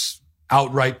Satanists,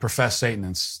 outright professed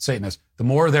Satanists, the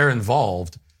more they're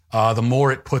involved, the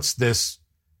more it puts this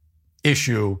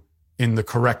issue in the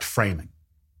correct framing,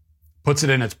 puts it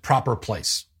in its proper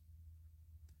place,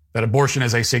 that abortion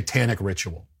is a satanic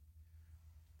ritual.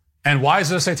 And why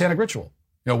is it a satanic ritual?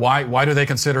 Why do they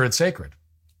consider it sacred?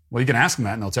 Well, you can ask them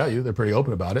that and they'll tell you. They're pretty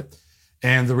open about it.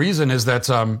 And the reason is that,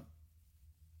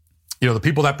 the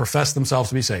people that profess themselves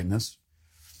to be Satanists,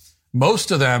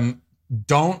 most of them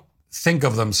don't think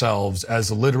of themselves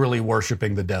as literally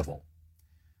worshiping the devil.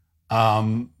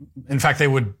 In fact, they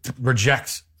would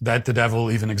reject that the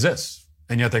devil even exists,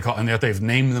 and yet they've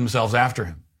named themselves after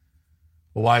him.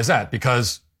 Well, why is that?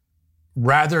 Because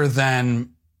rather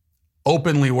than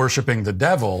openly worshiping the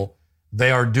devil,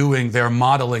 they're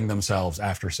modeling themselves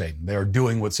after Satan. They are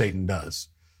doing what Satan does.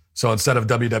 So instead of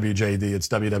WWJD, it's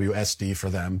WWSD for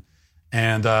them.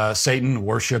 And Satan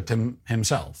worshipped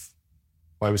himself.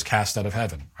 Well, he was cast out of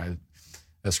heaven, right?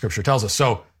 As Scripture tells us.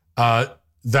 So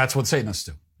that's what Satanists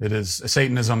do.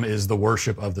 Satanism is the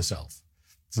worship of the self.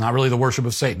 It's not really the worship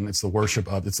of Satan. It's the worship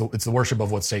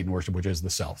of what Satan worshipped, which is the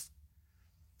self.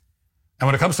 And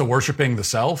when it comes to worshiping the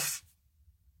self,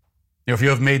 if you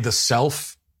have made the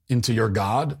self into your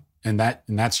God and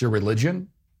that's your religion,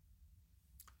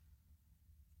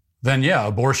 then yeah,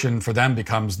 abortion for them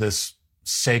becomes this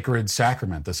sacred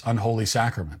sacrament, this unholy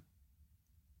sacrament.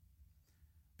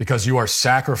 Because you are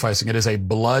sacrificing, it is a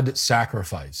blood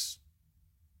sacrifice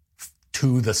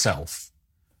to the self.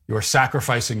 You are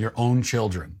sacrificing your own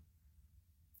children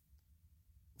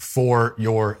for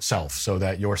yourself so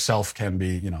that yourself can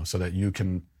be, so that you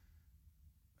can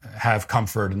have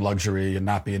comfort and luxury and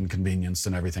not be inconvenienced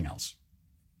and everything else.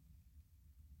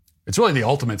 It's really the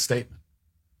ultimate statement.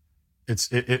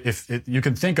 If you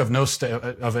can think of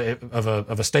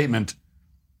a statement,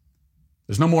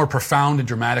 there's no more profound and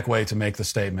dramatic way to make the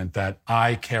statement that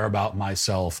I care about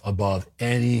myself above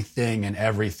anything and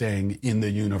everything in the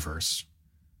universe.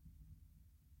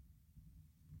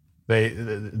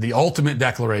 The ultimate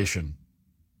declaration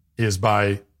is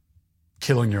by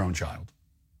killing your own child.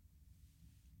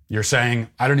 You're saying,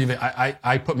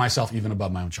 I put myself even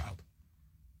above my own child.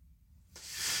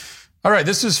 All right,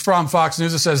 this is from Fox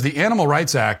News. It says the animal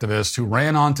rights activist who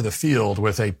ran onto the field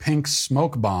with a pink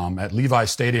smoke bomb at Levi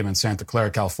Stadium in Santa Clara,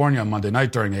 California on Monday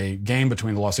night during a game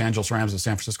between the Los Angeles Rams and the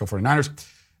San Francisco 49ers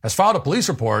has filed a police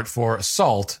report for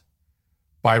assault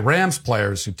by Rams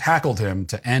players who tackled him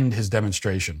to end his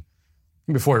demonstration.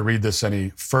 Before we read this any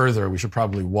further, we should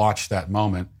probably watch that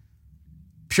moment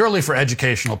purely for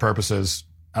educational purposes.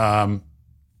 Okay,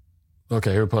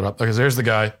 here we put it up. Okay, so here's the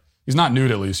guy. He's not nude,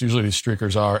 at least. Usually these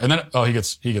streakers are. And then,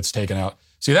 he gets taken out.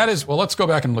 See, that is, well, let's go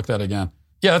back and look at that again.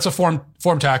 Yeah, that's a form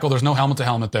tackle. There's no helmet to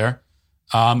helmet there.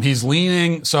 He's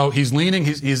leaning. So he's leaning.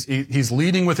 He's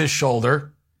leading with his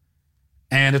shoulder.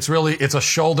 And it's a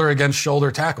shoulder against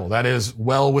shoulder tackle. That is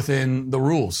well within the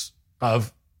rules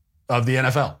of of the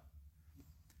NFL.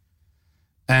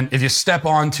 And if you step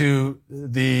onto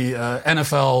the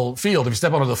NFL field, if you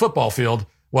step onto the football field,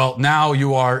 well, now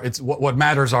you are, it's what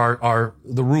matters are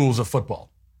the rules of football.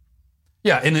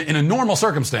 Yeah, in a normal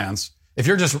circumstance, if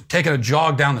you're just taking a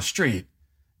jog down the street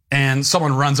and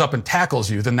someone runs up and tackles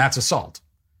you, then that's assault.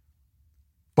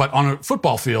 But on a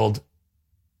football field,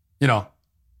 you know,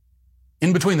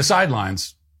 in between the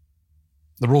sidelines,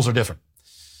 the rules are different.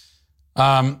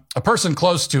 A person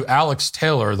close to Alex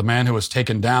Taylor, the man who was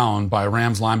taken down by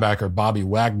Rams linebacker Bobby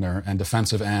Wagner and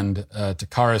defensive end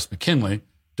Takaris McKinley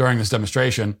during this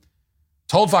demonstration,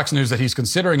 told Fox News that he's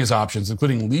considering his options,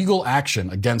 including legal action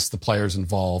against the players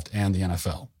involved and the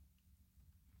NFL.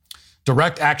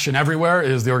 Direct Action Everywhere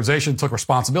is the organization that took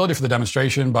responsibility for the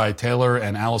demonstration by Taylor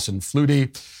and Allison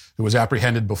Flutie, who was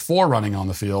apprehended before running on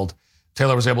the field.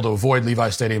 Taylor was able to avoid Levi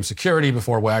Stadium security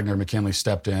before Wagner and McKinley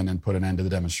stepped in and put an end to the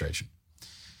demonstration.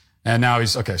 And now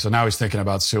he's thinking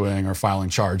about suing or filing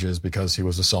charges because he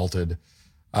was assaulted.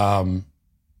 And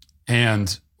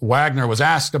Wagner was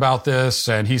asked about this,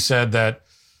 and he said that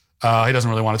he doesn't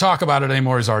really want to talk about it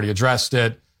anymore. He's already addressed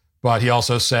it. But he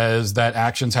also says that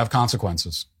actions have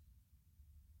consequences.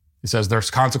 He says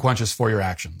there's consequences for your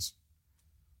actions,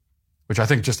 which I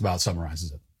think just about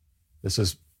summarizes it. This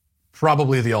is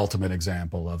probably the ultimate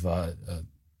example of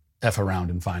F around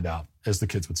and find out, as the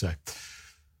kids would say.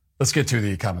 Let's get to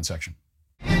the comment section.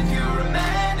 If you're a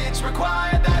man, it's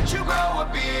required that you grow a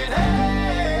beard.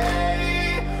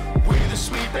 Hey, we're the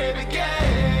Sweet Baby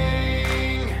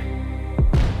Gang.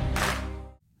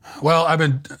 Well, I've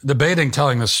been debating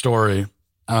telling this story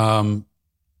because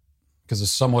it's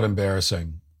somewhat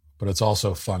embarrassing, but it's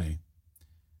also funny.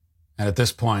 And at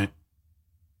this point,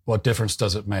 what difference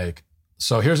does it make?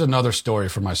 So here's another story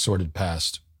from my sordid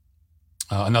past.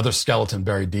 Another skeleton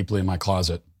buried deeply in my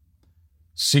closet.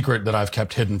 Secret that I've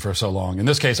kept hidden for so long. In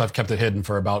this case, I've kept it hidden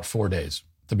for about 4 days,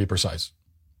 to be precise.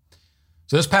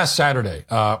 So this past Saturday,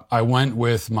 I went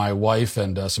with my wife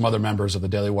and some other members of the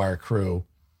Daily Wire crew,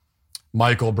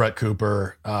 Michael, Brett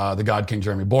Cooper, the God King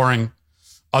Jeremy Boring,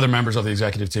 other members of the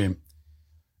executive team.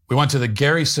 We went to the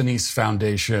Gary Sinise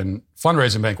Foundation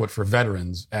fundraising banquet for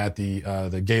veterans at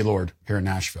the Gaylord here in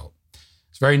Nashville.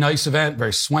 It's a very nice event,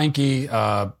 very swanky,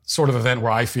 sort of event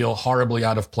where I feel horribly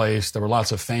out of place. There were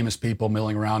lots of famous people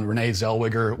milling around. Renee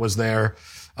Zellweger was there.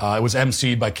 It was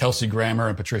emceed by Kelsey Grammer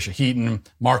and Patricia Heaton.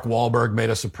 Mark Wahlberg made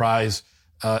a surprise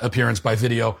appearance by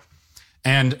video.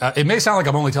 And it may sound like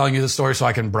I'm only telling you this story so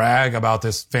I can brag about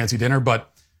this fancy dinner,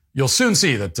 but you'll soon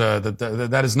see that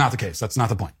that is not the case. That's not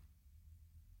the point.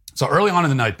 So early on in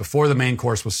the night, before the main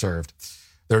course was served,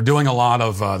 they're doing there's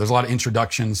a lot of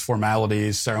introductions,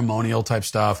 formalities, ceremonial type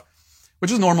stuff,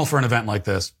 which is normal for an event like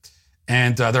this.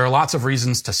 And there are lots of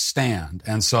reasons to stand.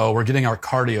 And so we're getting our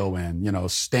cardio in,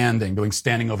 standing, doing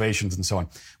standing ovations and so on.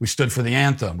 We stood for the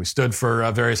anthem. We stood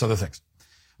for various other things.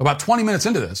 About 20 minutes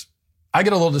into this, I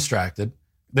get a little distracted.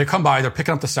 They come by, they're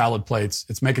picking up the salad plates.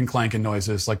 It's making clanking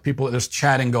noises, like people, there's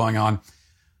chatting going on.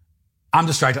 I'm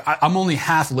distracted. I'm only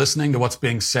half listening to what's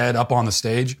being said up on the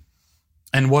stage.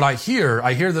 And what I hear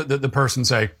the person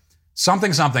say,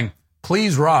 something,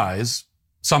 please rise,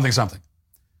 something.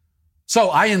 So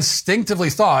I instinctively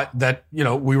thought that,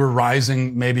 we were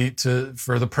rising maybe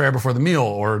for the prayer before the meal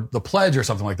or the pledge or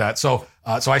something like that. So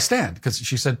I stand because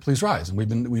she said, please rise. And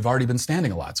we've already been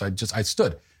standing a lot. So I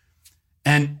stood.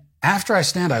 And after I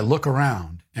stand, I look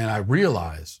around and I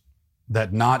realize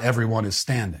that not everyone is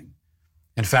standing.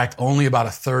 In fact, only about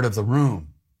a third of the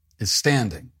room is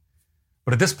standing.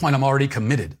 But at this point, I'm already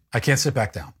committed. I can't sit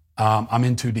back down. I'm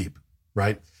in too deep,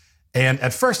 right? And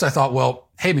at first I thought, well,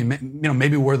 hey,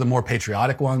 maybe we're the more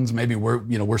patriotic ones. Maybe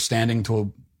we're standing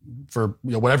for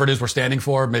whatever it is we're standing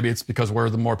for. Maybe it's because we're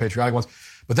the more patriotic ones.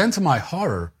 But then to my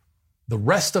horror, the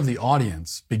rest of the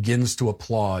audience begins to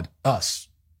applaud us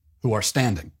who are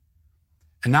standing.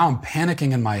 And now I'm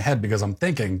panicking in my head because I'm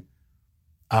thinking,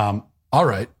 all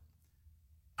right,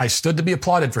 I stood to be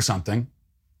applauded for something.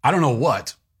 I don't know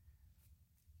what.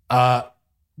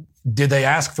 Did they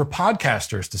ask for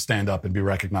podcasters to stand up and be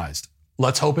recognized?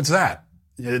 Let's hope it's that.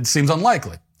 It seems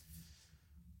unlikely.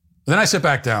 Then I sit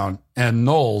back down and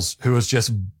Knowles, who is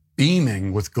just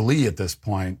beaming with glee at this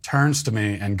point, turns to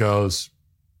me and goes,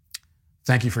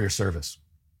 thank you for your service.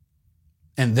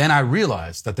 And then I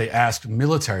realized that they asked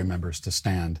military members to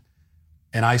stand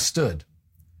and I stood,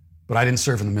 but I didn't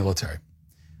serve in the military.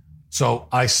 So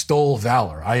I stole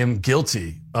valor. I am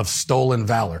guilty of stolen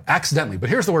valor, accidentally. But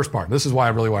here's the worst part. This is why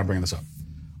I really want to bring this up.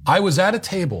 I was at a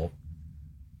table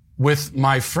with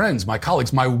my friends, my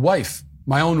colleagues, my wife,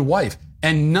 my own wife,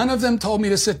 and none of them told me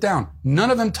to sit down.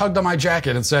 None of them tugged on my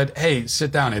jacket and said, hey,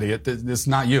 sit down, idiot. This is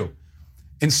not you.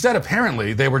 Instead,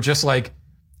 apparently, they were just like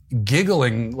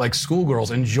giggling like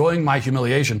schoolgirls, enjoying my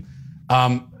humiliation,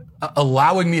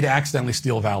 allowing me to accidentally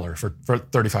steal valor for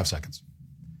 35 seconds.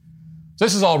 So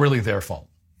this is all really their fault,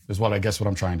 is what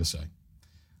I'm trying to say.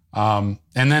 And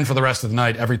then for the rest of the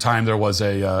night, every time there was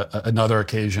another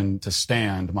occasion to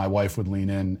stand, my wife would lean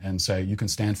in and say, "You can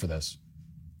stand for this."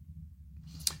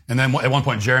 And then at one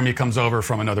point, Jeremy comes over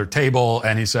from another table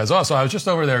and he says, "Oh, so I was just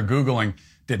over there Googling,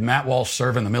 did Matt Walsh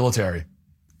serve in the military?"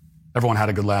 Everyone had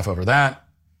a good laugh over that.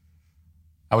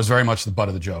 I was very much the butt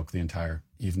of the joke the entire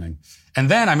evening. And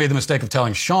then I made the mistake of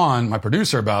telling Sean, my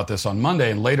producer, about this on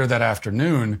Monday. And later that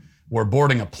afternoon, we're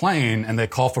boarding a plane and they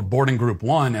call for boarding group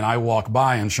 1. And I walk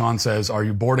by and Sean says, "Are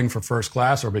you boarding for first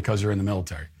class or because you're in the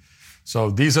military?" So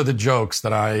these are the jokes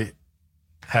that I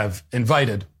have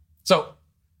invited. So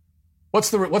what's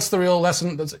the real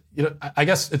lesson? I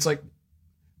guess it's like,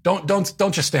 don't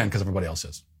just stand because everybody else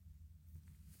is.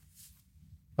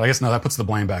 But I guess, no, that puts the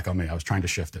blame back on me. I was trying to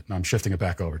shift it. Now I'm shifting it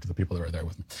back over to the people that are there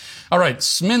with me. All right.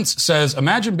 Smintz says,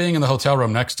 imagine being in the hotel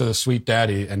room next to the sweet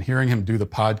daddy and hearing him do the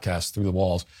podcast through the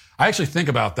walls. I actually think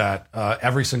about that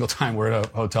every single time we're in a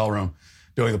hotel room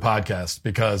doing the podcast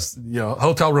because,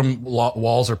 hotel room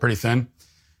walls are pretty thin.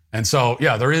 And so,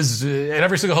 yeah, there is, at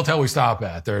every single hotel we stop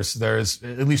at, there's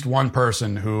at least one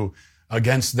person who,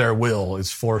 against their will,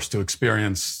 is forced to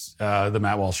experience the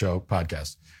Matt Walsh Show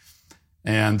podcast.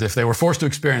 And if they were forced to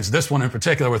experience this one in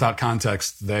particular without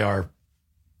context, they are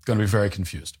going to be very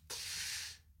confused.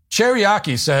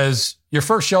 Cherryaki says, your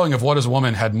first showing of What is a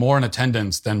Woman had more in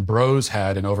attendance than Bros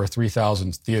had in over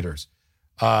 3,000 theaters.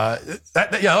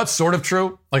 That's sort of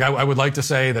true. Like I would like to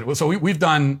say that. So we've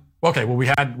done, okay, well, we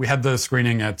had the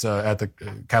screening at the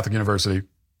Catholic University.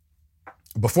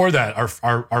 Before that,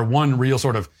 our one real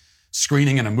sort of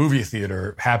screening in a movie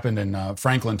theater happened in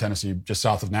Franklin, Tennessee, just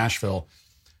south of Nashville.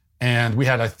 And we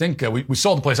had, I think, we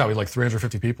sold the place out. We had like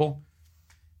 350 people.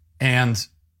 And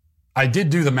I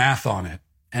did do the math on it.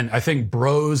 And I think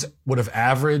Bros would have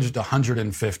averaged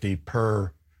 150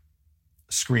 per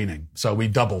screening. So we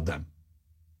doubled them.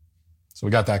 So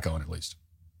we got that going at least.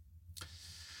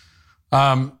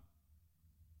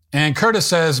 And Curtis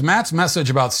says, Matt's message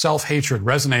about self-hatred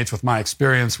resonates with my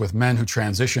experience with men who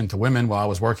transitioned to women while I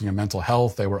was working in mental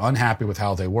health. They were unhappy with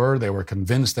how they were. They were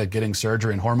convinced that getting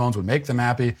surgery and hormones would make them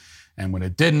happy. And when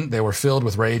it didn't, they were filled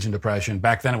with rage and depression.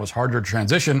 Back then, it was harder to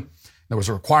transition. There was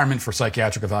a requirement for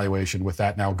psychiatric evaluation. With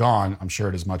that now gone, I'm sure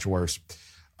it is much worse.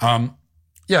 In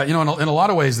a lot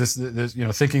of ways, this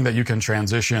thinking that you can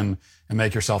transition and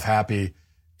make yourself happy,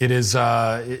 it is,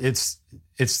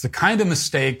 it's the kind of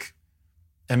mistake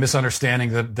and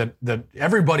misunderstanding that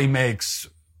everybody makes,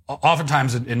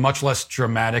 oftentimes in much less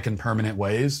dramatic and permanent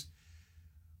ways.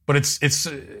 But it's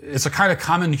a kind of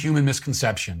common human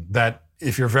misconception that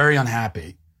if you're very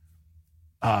unhappy,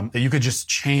 that you could just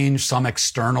change some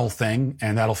external thing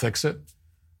and that'll fix it.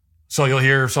 So you'll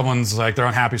hear someone's like, they're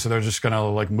unhappy, so they're just going to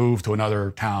like move to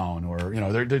another town, or,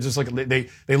 they're just like,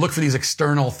 they look for these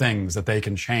external things that they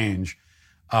can change,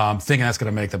 thinking that's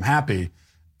going to make them happy.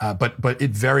 But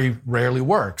it very rarely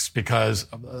works because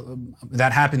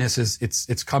that happiness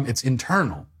it's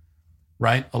internal,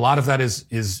 right? A lot of that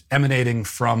is emanating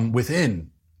from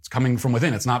within. It's coming from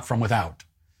within. It's not from without.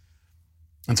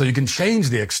 And so you can change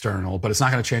the external, but it's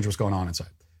not going to change what's going on inside.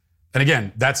 And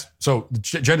again,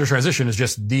 gender transition is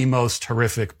just the most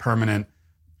horrific, permanent,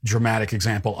 dramatic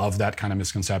example of that kind of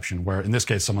misconception, where in this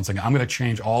case, someone's saying, I'm going to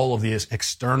change all of these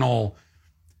external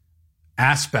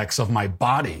aspects of my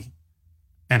body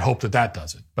and hope that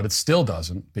does it. But it still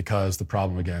doesn't, because the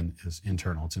problem, again, is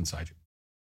internal. It's inside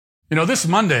you. This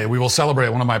Monday, we will celebrate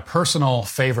one of my personal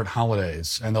favorite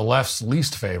holidays and the left's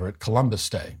least favorite, Columbus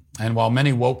Day. And while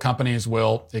many woke companies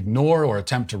will ignore or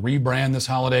attempt to rebrand this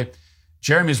holiday,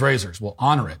 Jeremy's Razors will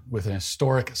honor it with an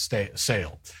historic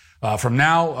sale. From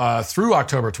now through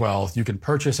October 12th, you can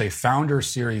purchase a Founder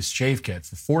Series shave kit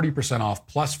for 40% off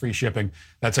plus free shipping.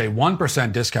 That's a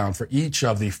 1% discount for each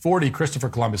of the 40 Christopher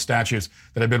Columbus statues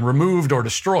that have been removed or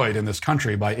destroyed in this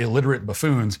country by illiterate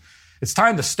buffoons. It's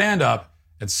time to stand up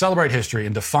and celebrate history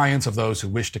in defiance of those who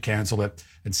wish to cancel it,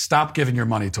 and stop giving your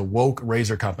money to woke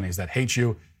razor companies that hate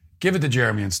you. Give it to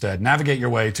Jeremy instead. Navigate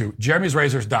your way to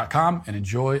jeremysrazors.com and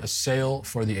enjoy a sale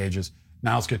for the ages.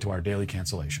 Now let's get to our daily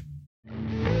cancellation.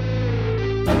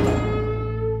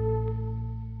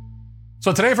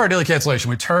 So today for our daily cancellation,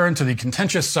 we turn to the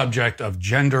contentious subject of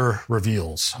gender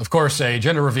reveals. Of course, a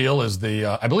gender reveal is the,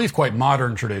 I believe, quite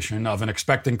modern tradition of an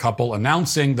expectant couple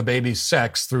announcing the baby's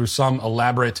sex through some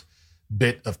elaborate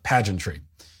bit of pageantry.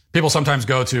 People sometimes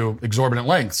go to exorbitant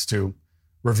lengths to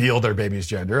reveal their baby's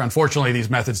gender. Unfortunately, these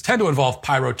methods tend to involve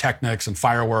pyrotechnics and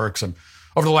fireworks and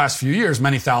Over the last few years,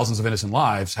 many thousands of innocent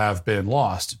lives have been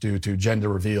lost due to gender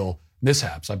reveal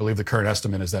mishaps. I believe the current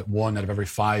estimate is that 1 out of every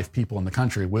 5 people in the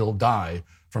country will die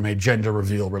from a gender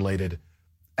reveal related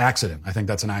accident. I think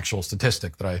that's an actual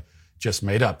statistic that I just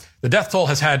made up. The death toll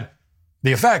has had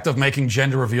the effect of making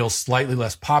gender reveals slightly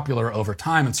less popular over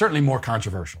time and certainly more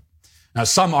controversial. Now,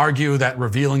 some argue that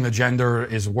revealing the gender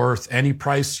is worth any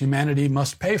price humanity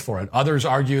must pay for it. Others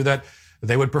argue that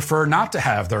they would prefer not to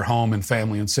have their home and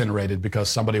family incinerated because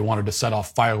somebody wanted to set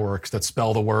off fireworks that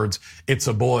spell the words, "It's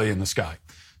a boy" in the sky.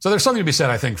 So there's something to be said,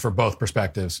 I think, for both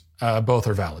perspectives. Both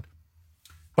are valid.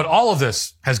 But all of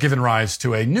this has given rise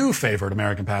to a new favorite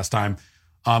American pastime.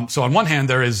 So on one hand,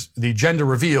 there is the gender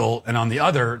reveal, and on the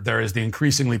other, there is the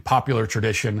increasingly popular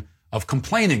tradition of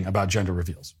complaining about gender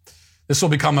reveals. This will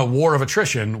become a war of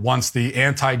attrition once the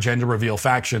anti-gender reveal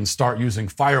factions start using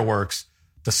fireworks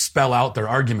to spell out their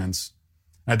arguments.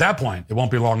 And at that point, it won't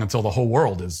be long until the whole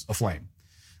world is aflame.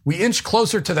 We inch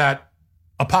closer to that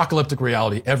apocalyptic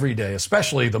reality every day,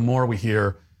 especially the more we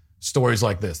hear stories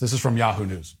like this. This is from Yahoo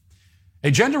News. A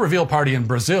gender reveal party in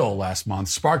Brazil last month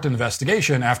sparked an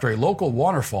investigation after a local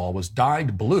waterfall was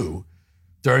dyed blue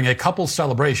during a couple's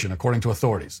celebration, according to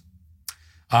authorities.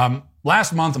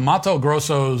 Last month, Mato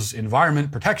Grosso's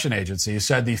Environment Protection Agency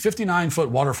said the 59-foot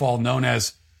waterfall known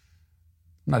as,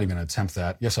 I'm not even going to attempt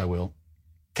that. Yes, I will.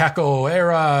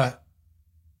 Cachoeira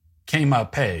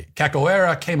Queimape.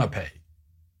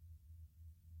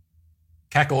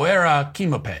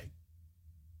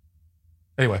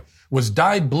 Anyway, was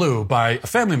dyed blue by a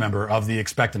family member of the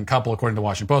expectant couple, according to the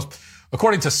Washington Post.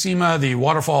 According to SEMA, the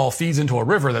waterfall feeds into a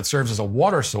river that serves as a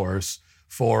water source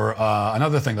for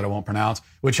another thing that I won't pronounce,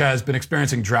 which has been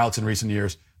experiencing droughts in recent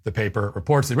years, the paper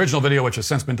reports. The original video, which has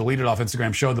since been deleted off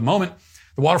Instagram, showed the moment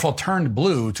the waterfall turned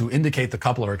blue to indicate the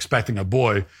couple are expecting a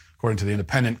boy, according to the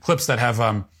Independent. Clips that have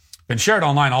been shared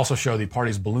online also show the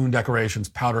party's balloon decorations,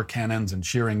 powder cannons, and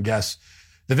cheering guests.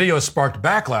 The video has sparked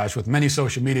backlash, with many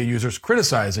social media users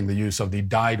criticizing the use of the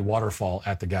dyed waterfall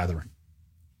at the gathering.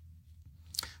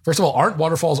 First of all, aren't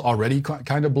waterfalls already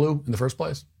kind of blue in the first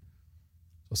place?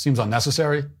 So it seems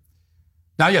unnecessary.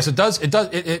 Now, yes,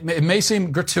 it may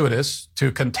seem gratuitous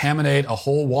to contaminate a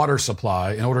whole water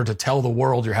supply in order to tell the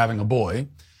world you're having a boy.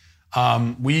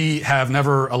 We have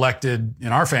never elected in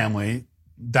our family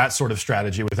that sort of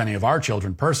strategy with any of our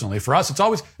children personally. For us, it's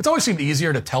always seemed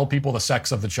easier to tell people the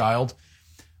sex of the child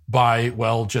by,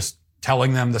 well, just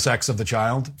telling them the sex of the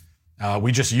child.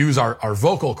 We just use our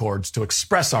vocal cords to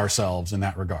express ourselves in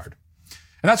that regard.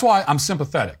 And that's why I'm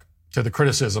sympathetic to the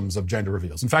criticisms of gender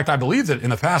reveals. In fact, I believe that in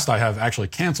the past I have actually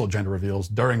canceled gender reveals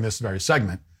during this very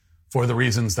segment for the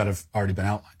reasons that have already been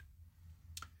outlined.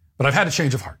 But I've had a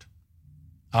change of heart.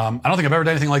 I don't think I've ever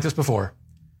done anything like this before.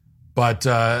 But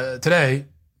today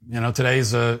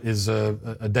is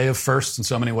a day of firsts in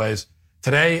so many ways.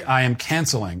 Today I am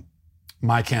canceling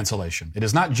my cancellation. It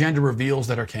is not gender reveals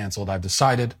that are canceled, I've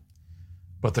decided,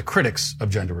 but the critics of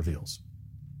gender reveals,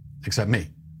 except me.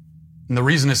 And the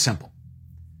reason is simple.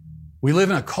 We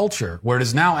live in a culture where it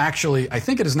is now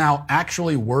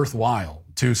actually worthwhile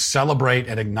to celebrate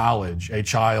and acknowledge a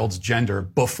child's gender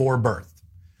before birth.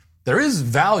 There is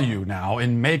value now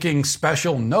in making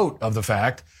special note of the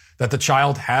fact that the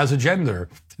child has a gender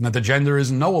and that the gender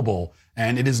is knowable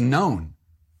and it is known.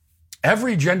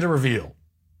 Every gender reveal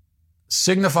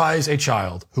signifies a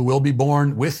child who will be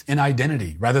born with an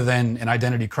identity rather than an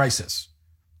identity crisis.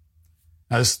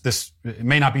 Now, this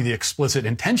may not be the explicit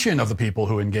intention of the people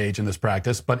who engage in this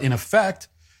practice, but in effect,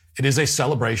 it is a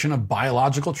celebration of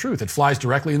biological truth. It flies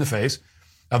directly in the face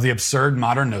of the absurd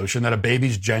modern notion that a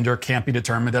baby's gender can't be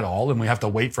determined at all and we have to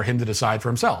wait for him to decide for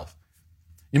himself.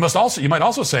 You might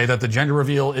also say that the gender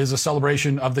reveal is a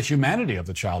celebration of the humanity of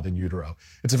the child in utero.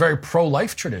 It's a very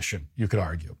pro-life tradition, you could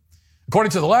argue.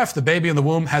 According to the left, the baby in the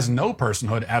womb has no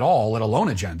personhood at all, let alone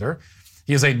a gender.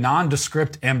 He is a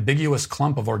nondescript, ambiguous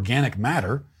clump of organic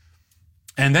matter.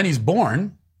 And then he's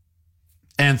born,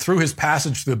 and through his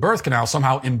passage through the birth canal,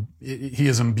 somehow he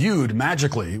is imbued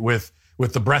magically with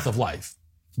the breath of life,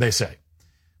 they say.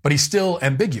 But he's still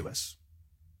ambiguous.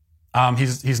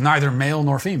 He's neither male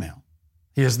nor female.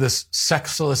 He is this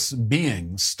sexless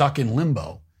being stuck in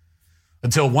limbo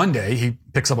until one day he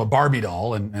picks up a Barbie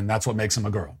doll, and that's what makes him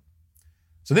a girl.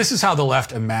 So this is how the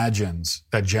left imagines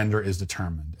that gender is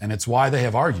determined. And it's why they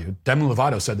have argued, Demi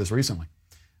Lovato said this recently,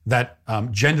 that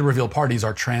gender reveal parties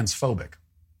are transphobic.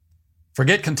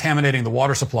 Forget contaminating the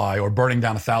water supply or burning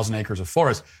down 1,000 acres of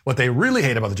forest. What they really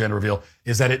hate about the gender reveal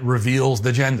is that it reveals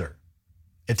the gender.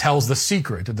 It tells the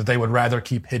secret that they would rather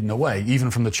keep hidden away,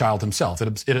 even from the child himself.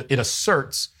 It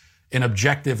asserts an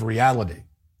objective reality.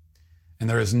 And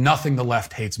there is nothing the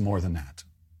left hates more than that.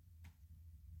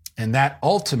 And that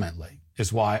ultimately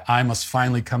is why I must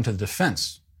finally come to the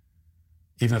defense,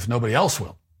 even if nobody else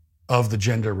will, of the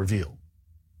gender reveal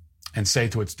and say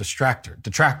to its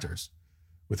detractors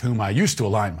with whom I used to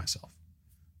align myself,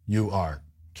 you are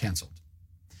canceled.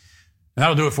 And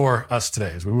that'll do it for us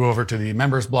today as we move over to the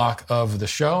members block of the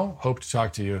show. Hope to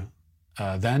talk to you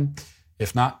then.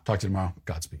 If not, talk to you tomorrow.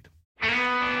 Godspeed.